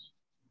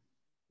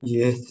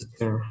 Yes,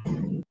 teacher.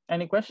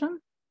 Any question?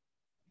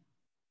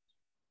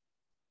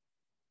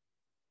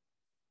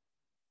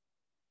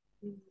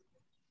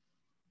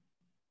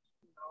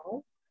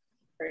 No.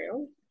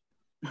 Real.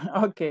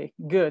 Okay,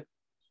 good.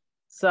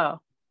 So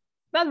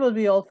that will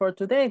be all for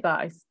today,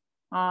 guys.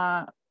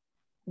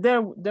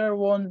 There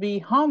won't be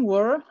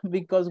homework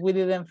because we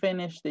didn't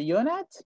finish the unit.